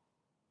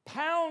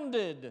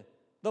pounded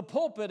the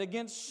pulpit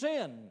against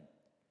sin.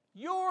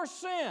 Your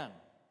sin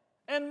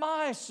and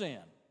my sin.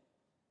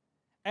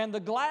 And the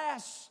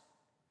glass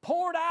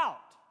poured out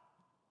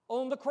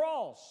on the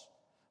cross,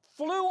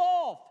 flew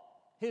off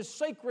His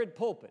sacred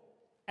pulpit,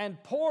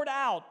 and poured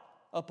out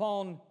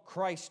upon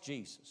Christ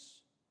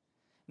Jesus.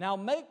 Now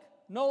make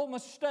no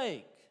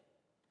mistake,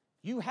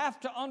 you have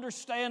to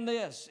understand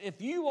this.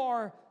 If you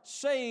are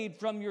saved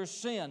from your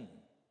sin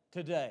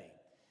today,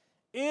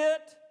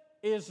 it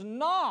is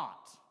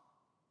not,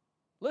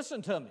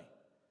 listen to me,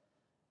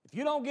 if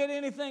you don't get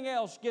anything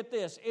else, get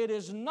this, it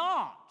is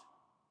not,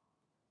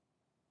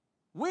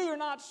 we are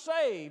not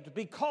saved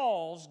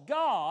because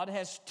God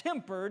has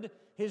tempered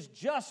His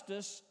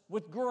justice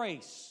with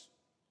grace.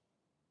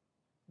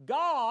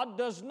 God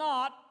does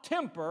not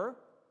temper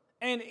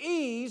and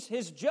ease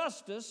His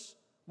justice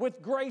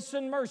with grace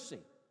and mercy.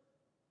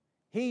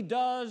 He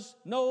does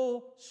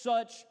no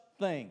such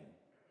thing.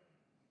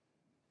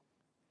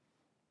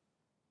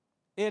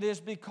 It is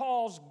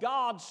because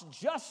God's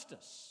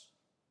justice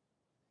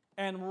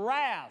and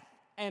wrath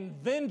and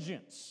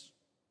vengeance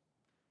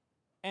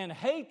and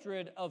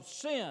hatred of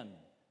sin,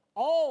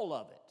 all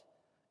of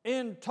it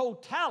in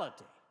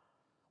totality,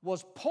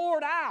 was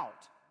poured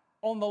out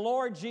on the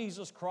Lord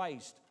Jesus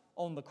Christ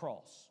on the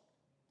cross.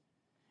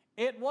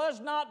 It was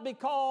not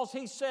because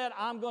He said,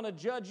 I'm going to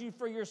judge you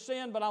for your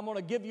sin, but I'm going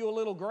to give you a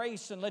little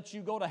grace and let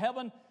you go to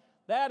heaven.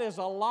 That is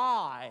a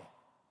lie.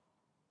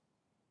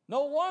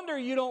 No wonder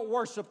you don't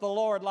worship the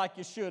Lord like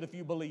you should if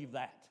you believe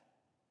that.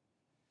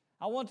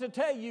 I want to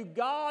tell you,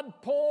 God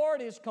poured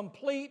His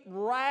complete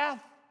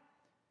wrath,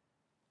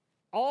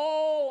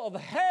 all of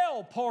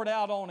hell poured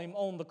out on Him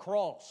on the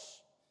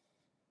cross.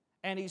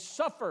 And He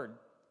suffered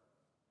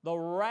the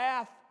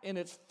wrath in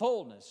its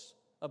fullness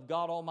of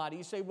God Almighty.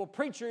 You say, well,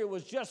 preacher, it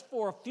was just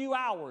for a few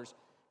hours.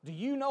 Do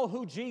you know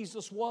who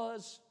Jesus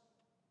was?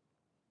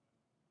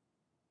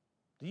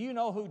 Do you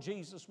know who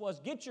Jesus was?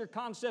 Get your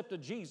concept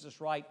of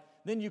Jesus right,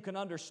 then you can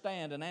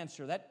understand and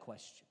answer that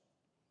question.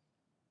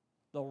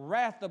 The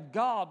wrath of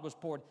God was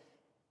poured.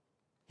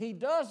 He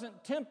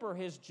doesn't temper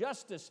His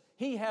justice.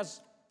 He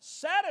has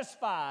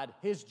satisfied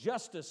His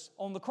justice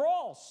on the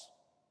cross.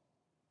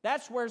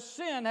 That's where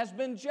sin has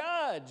been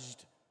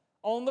judged,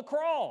 on the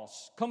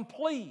cross,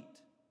 complete.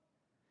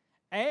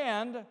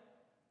 And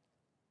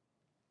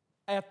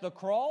at the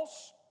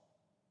cross,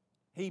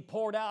 He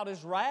poured out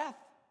His wrath,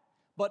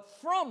 but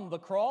from the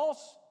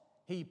cross,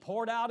 He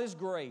poured out His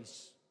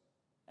grace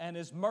and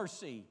His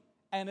mercy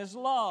and His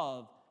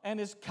love and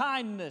His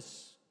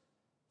kindness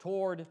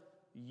toward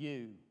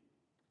you.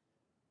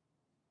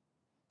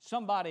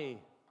 Somebody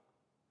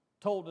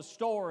told a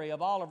story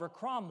of Oliver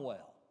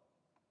Cromwell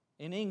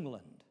in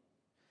England.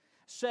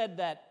 Said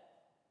that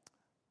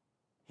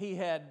he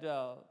had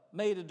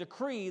made a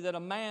decree that a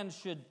man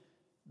should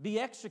be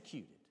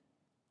executed.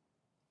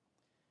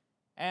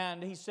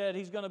 And he said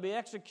he's going to be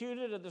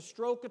executed at the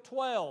stroke of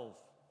 12,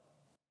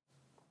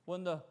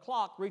 when the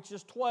clock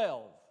reaches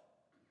 12.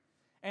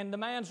 And the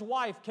man's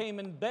wife came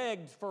and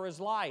begged for his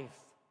life,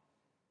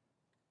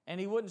 and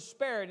he wouldn't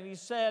spare it. And he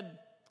said,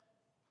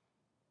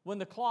 when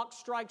the clock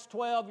strikes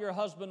 12, your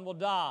husband will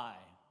die.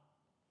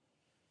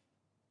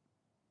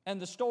 And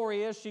the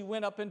story is she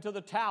went up into the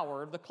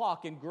tower of the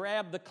clock and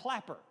grabbed the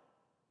clapper.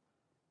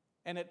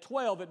 And at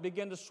 12, it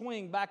began to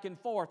swing back and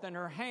forth, and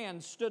her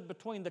hands stood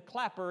between the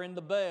clapper and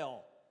the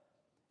bell.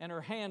 And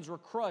her hands were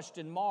crushed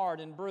and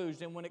marred and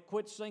bruised. And when it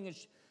quit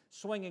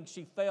swinging,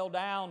 she fell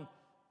down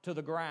to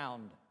the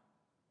ground,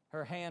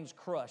 her hands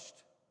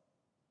crushed.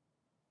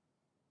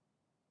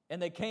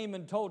 And they came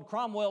and told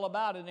Cromwell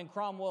about it, and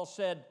Cromwell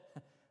said,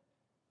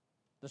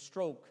 the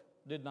stroke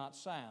did not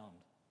sound.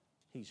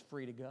 He's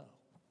free to go.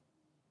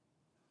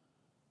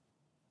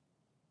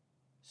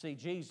 See,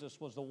 Jesus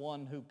was the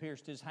one who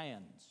pierced His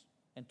hands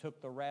and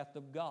took the wrath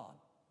of God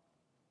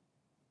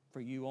for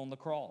you on the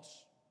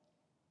cross.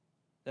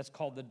 That's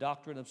called the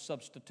doctrine of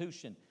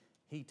substitution.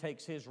 He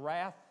takes His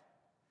wrath,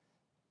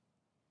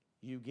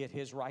 you get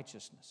His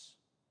righteousness.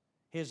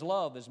 His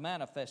love is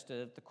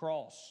manifested at the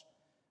cross.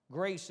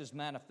 Grace is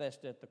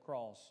manifested at the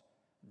cross.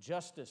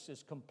 Justice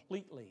is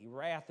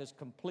wrath is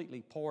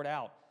completely poured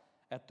out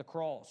at the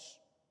cross.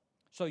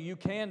 So you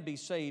can be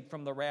saved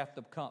from the wrath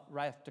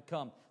to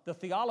come. The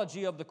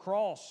theology of the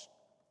cross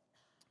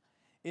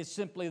is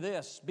simply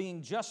this: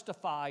 being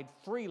justified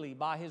freely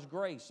by His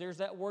grace. There's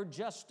that word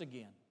just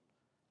again.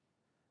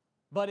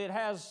 But it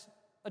has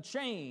a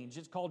change.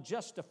 It's called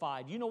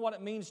justified. You know what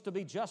it means to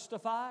be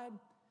justified?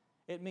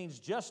 It means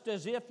just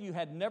as if you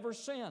had never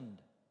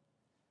sinned.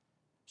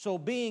 So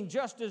being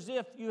just as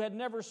if you had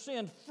never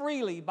sinned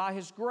freely by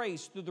His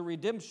grace through the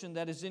redemption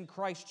that is in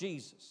Christ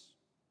Jesus,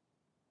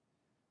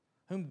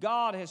 whom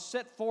God has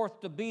set forth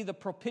to be the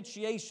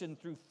propitiation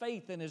through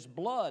faith in His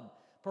blood.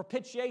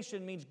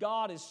 Propitiation means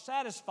God is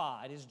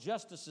satisfied. His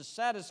justice is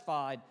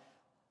satisfied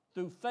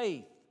through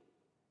faith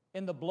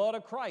in the blood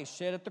of Christ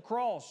shed at the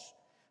cross,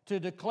 to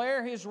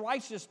declare His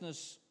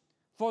righteousness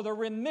for the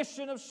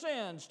remission of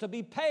sins, to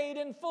be paid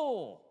in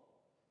full,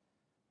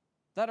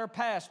 that are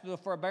past through the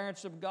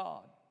forbearance of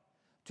God.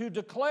 To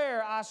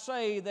declare, I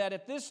say, that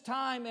at this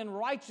time in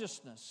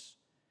righteousness,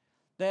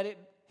 that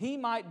He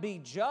might be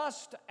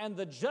just and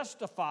the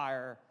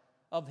justifier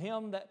of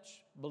him that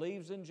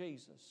believes in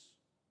Jesus.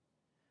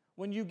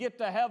 When you get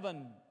to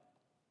heaven,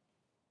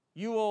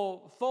 you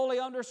will fully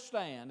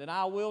understand, and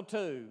I will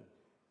too,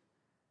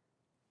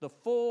 the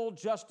full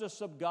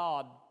justice of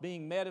God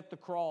being met at the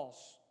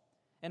cross,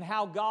 and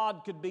how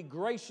God could be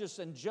gracious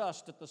and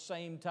just at the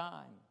same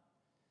time.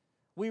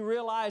 We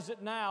realize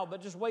it now,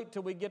 but just wait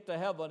till we get to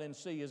heaven and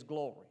see His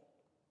glory.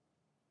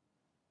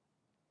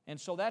 And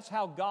so that's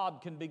how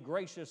God can be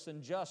gracious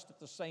and just at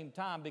the same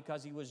time,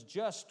 because He was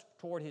just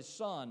toward His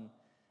Son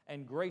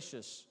and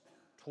gracious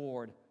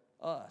toward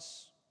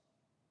us.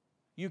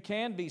 You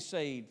can be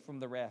saved from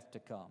the wrath to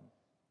come.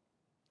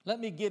 Let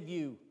me give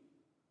you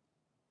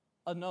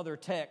another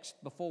text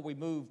before we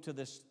move to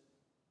this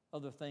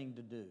other thing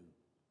to do.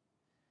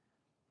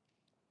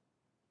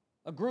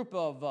 A group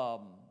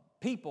of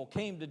people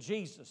came to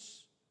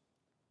Jesus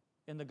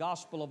in the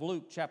Gospel of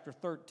Luke, chapter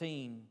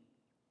 13,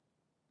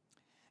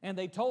 and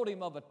they told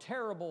Him of a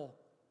terrible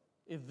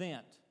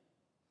event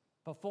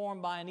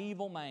performed by an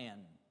evil man.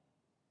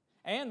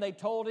 And they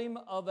told Him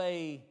of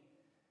a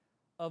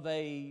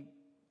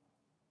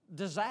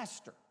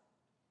disaster.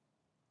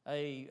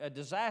 A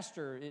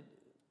disaster.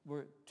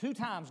 Where 2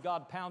 times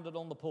God pounded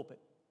on the pulpit.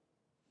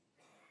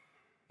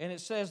 And it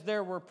says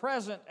there were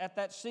present at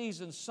that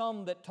season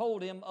some that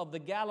told Him of the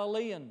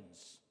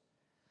Galileans,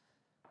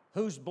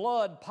 whose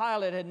blood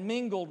Pilate had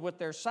mingled with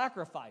their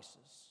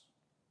sacrifices.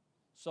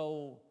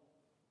 So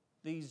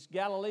these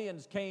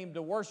Galileans came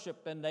to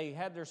worship, and they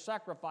had their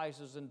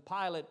sacrifices, and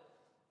Pilate,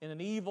 in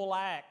an evil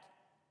act,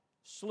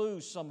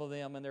 slew some of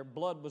them, and their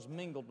blood was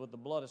mingled with the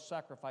blood of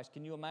sacrifice.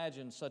 Can you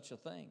imagine such a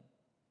thing?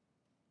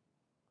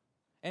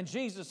 And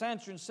Jesus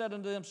answered and said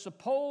unto them,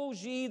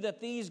 suppose ye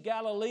that these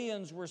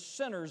Galileans were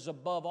sinners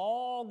above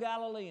all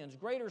Galileans,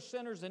 greater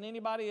sinners than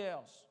anybody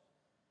else,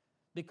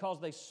 because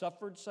they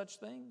suffered such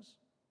things?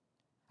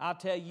 I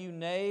tell you,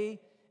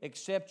 nay,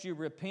 except you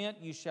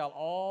repent, you shall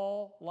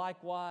all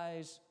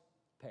likewise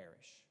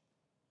perish.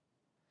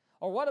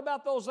 Or what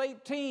about those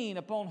 18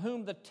 upon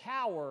whom the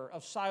tower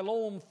of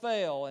Siloam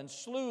fell and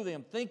slew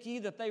them? Think ye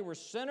that they were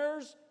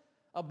sinners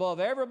above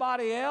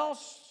everybody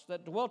else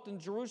that dwelt in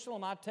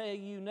Jerusalem? I tell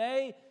you,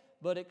 nay,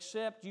 but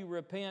except you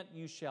repent,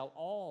 you shall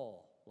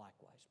all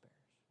likewise perish.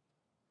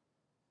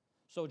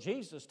 So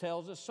Jesus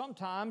tells us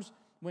sometimes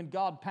when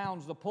God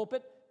pounds the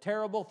pulpit,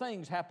 terrible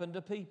things happen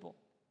to people.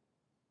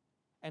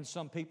 And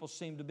some people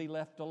seem to be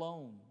left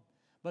alone.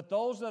 But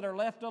those that are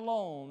left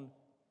alone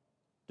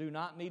do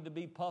not need to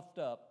be puffed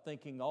up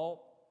thinking,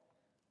 oh,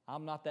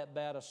 I'm not that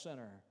bad a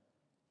sinner.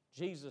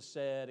 Jesus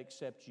said,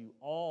 except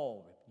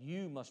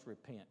you must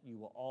repent, you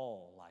will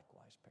all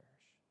likewise perish.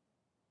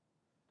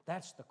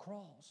 That's the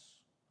cross.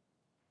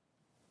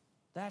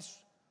 That's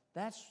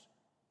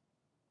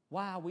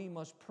why we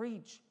must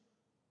preach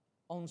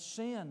on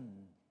sin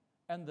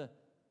and the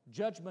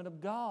judgment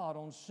of God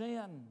on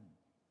sin.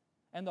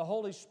 And the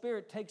Holy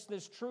Spirit takes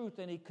this truth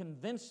and He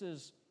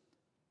convinces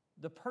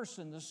the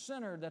person, the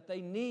sinner, that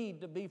they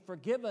need to be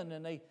forgiven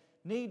and they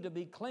need to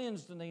be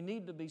cleansed and they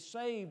need to be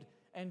saved.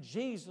 And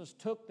Jesus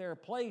took their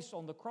place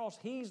on the cross.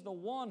 He's the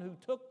one who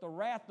took the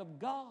wrath of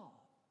God.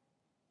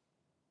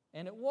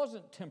 And it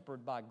wasn't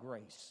tempered by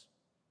grace.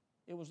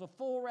 It was the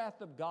full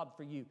wrath of God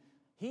for you.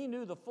 He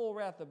knew the full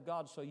wrath of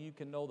God so you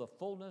can know the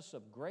fullness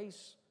of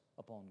grace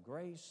upon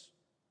grace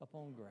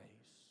upon grace.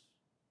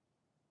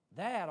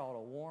 That ought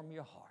to warm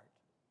your heart.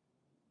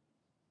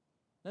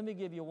 Let me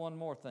give you one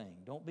more thing.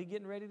 Don't be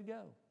getting ready to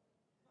go.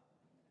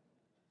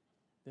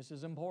 This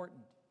is important.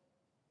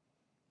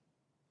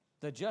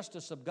 The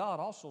justice of God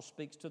also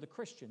speaks to the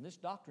Christian. This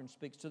doctrine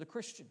speaks to the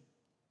Christian.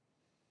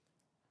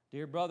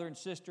 Dear brother and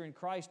sister in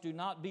Christ, do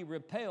not be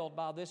repelled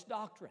by this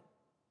doctrine.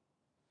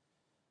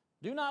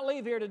 Do not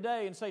leave here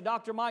today and say,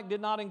 Dr. Mike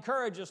did not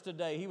encourage us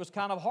today. He was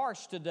kind of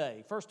harsh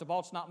today. First of all,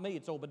 it's not me,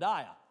 it's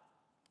Obadiah.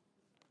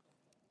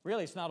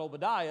 Really, it's not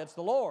Obadiah, it's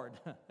the Lord.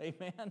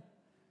 Amen.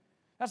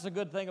 That's the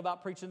good thing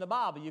about preaching the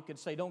Bible. You could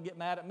say, don't get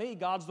mad at me.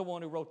 God's the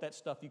one who wrote that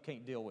stuff you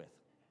can't deal with.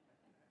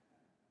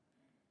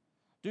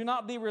 Do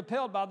not be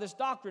repelled by this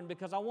doctrine,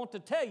 because I want to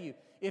tell you,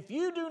 if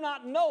you do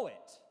not know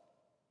it,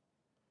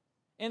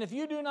 and if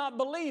you do not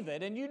believe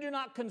it, and you do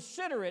not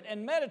consider it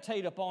and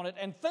meditate upon it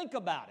and think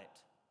about it,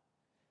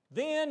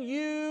 then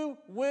you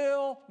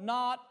will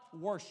not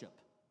worship.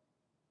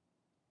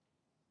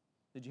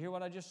 Did you hear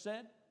what I just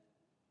said?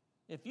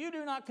 If you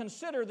do not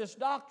consider this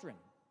doctrine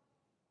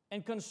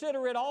and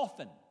consider it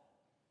often,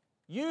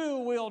 you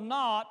will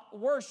not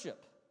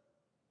worship.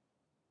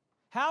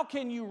 How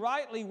can you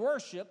rightly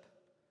worship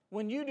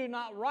when you do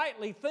not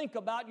rightly think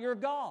about your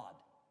God?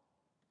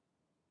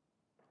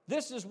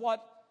 This is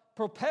what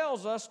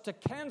propels us to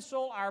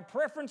cancel our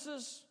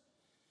preferences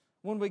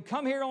when we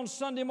come here on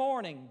Sunday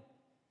morning.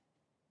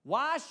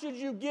 Why should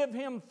you give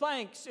Him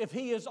thanks if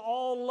He is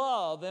all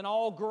love and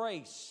all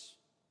grace?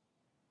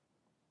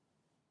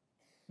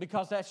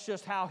 Because that's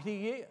just how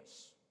He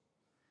is.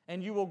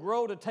 And you will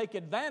grow to take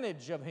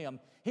advantage of Him.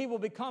 He will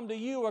become to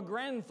you a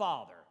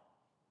grandfather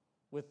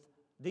with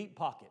deep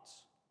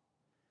pockets.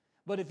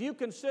 But if you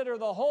consider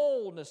the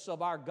wholeness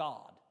of our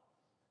God,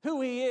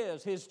 who He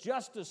is, His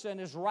justice and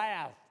His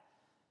wrath,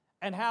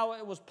 and how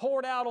it was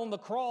poured out on the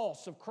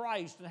cross of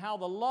Christ, and how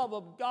the love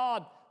of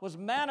God was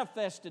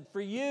manifested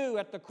for you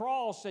at the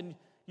cross, and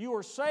you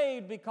are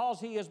saved because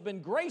He has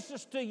been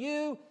gracious to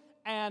you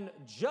and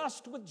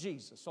just with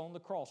Jesus on the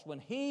cross when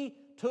He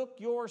took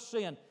your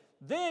sin.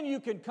 Then you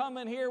can come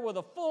in here with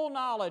a full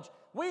knowledge.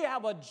 We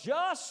have a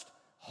just,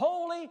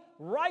 holy,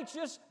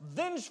 righteous,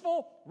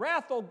 vengeful,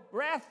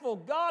 wrathful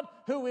God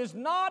who is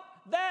not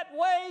that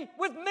way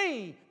with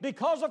me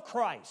because of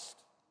Christ.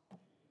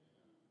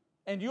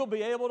 And you'll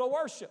be able to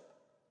worship.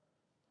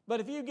 But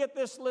if you get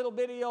this little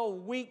bitty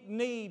old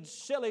weak-kneed,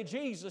 silly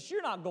Jesus,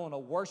 you're not going to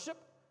worship.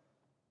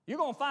 You're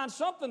going to find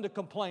something to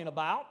complain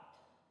about.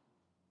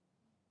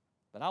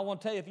 But I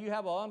want to tell you, if you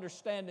have an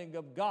understanding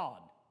of God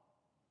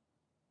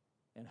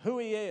and who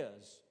He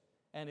is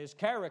and His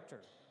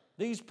character,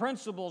 these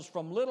principles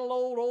from little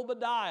old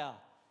Obadiah,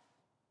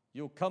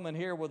 you'll come in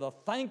here with a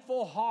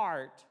thankful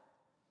heart.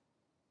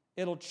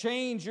 It'll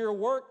change your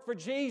work for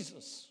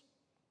Jesus.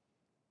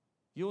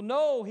 You'll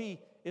know He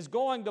is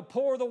going to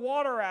pour the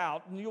water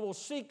out, and you will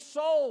seek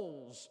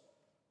souls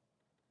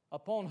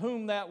upon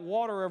whom that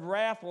water of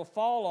wrath will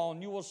fall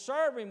on. You will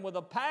serve Him with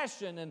a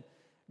passion and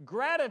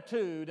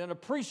gratitude and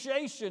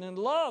appreciation and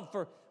love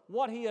for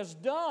what He has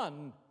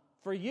done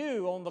for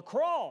you on the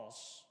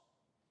cross.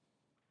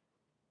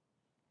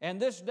 And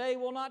this day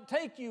will not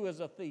take you as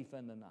a thief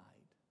in the night.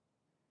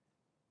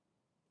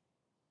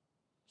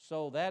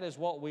 So that is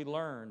what we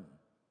learn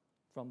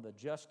from the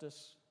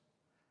justice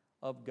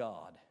of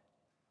God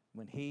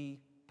when He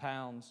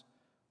pounds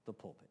the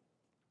pulpit.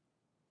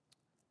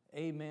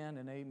 Amen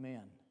and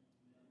amen.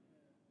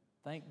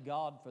 Thank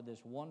God for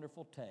this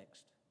wonderful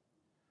text.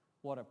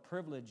 What a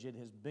privilege it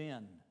has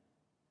been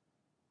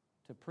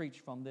to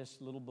preach from this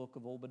little book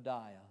of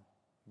Obadiah.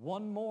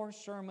 One more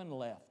sermon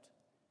left,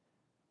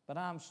 but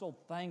I'm so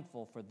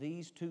thankful for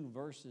these 2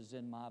 verses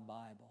in my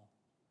Bible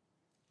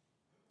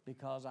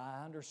because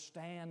I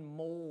understand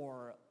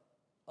more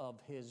of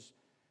His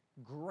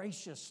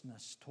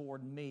graciousness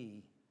toward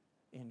me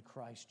in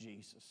Christ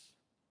Jesus.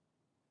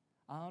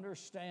 I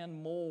understand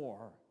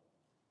more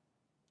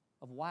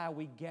of why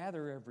we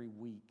gather every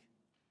week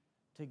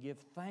to give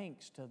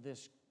thanks to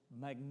this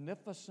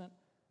magnificent,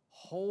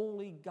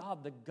 holy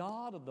God, the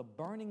God of the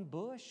burning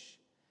bush,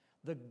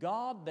 the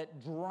God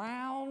that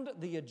drowned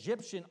the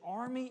Egyptian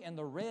army in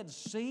the Red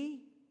Sea,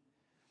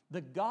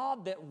 the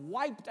God that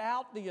wiped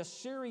out the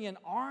Assyrian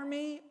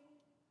army,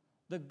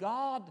 the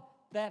God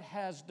that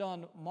has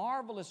done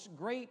marvelous,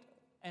 great,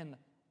 and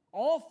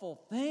awful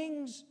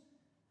things,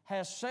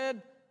 has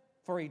said,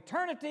 for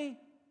eternity,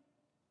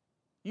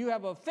 you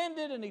have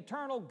offended an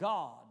eternal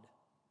God,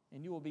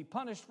 and you will be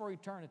punished for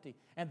eternity.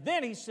 And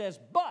then he says,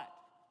 but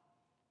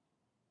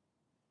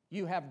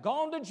you have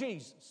gone to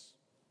Jesus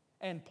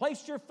and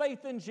placed your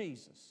faith in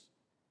Jesus,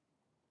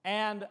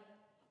 and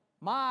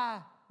my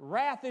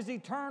wrath is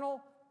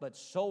eternal, but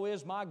so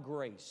is my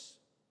grace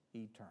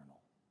eternal.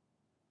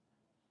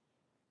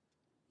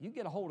 You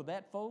get a hold of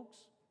that, folks,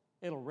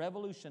 it'll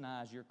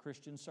revolutionize your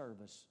Christian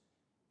service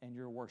and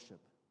your worship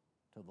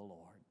to the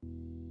Lord.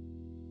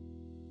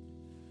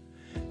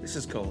 This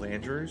is Cole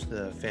Andrews,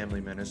 the family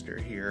minister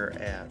here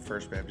at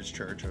First Baptist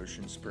Church,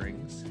 Ocean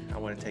Springs. I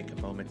want to take a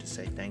moment to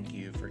say thank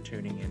you for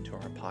tuning into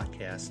our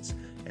podcasts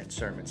and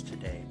sermons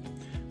today.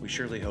 We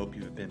surely hope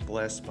you have been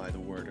blessed by the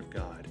Word of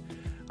God.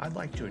 I'd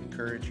like to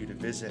encourage you to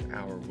visit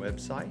our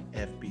website,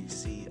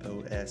 fbcosms.com,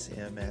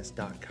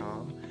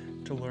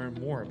 to learn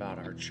more about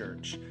our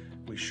church.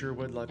 We sure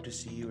would love to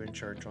see you in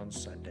church on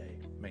Sunday.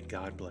 May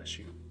God bless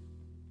you.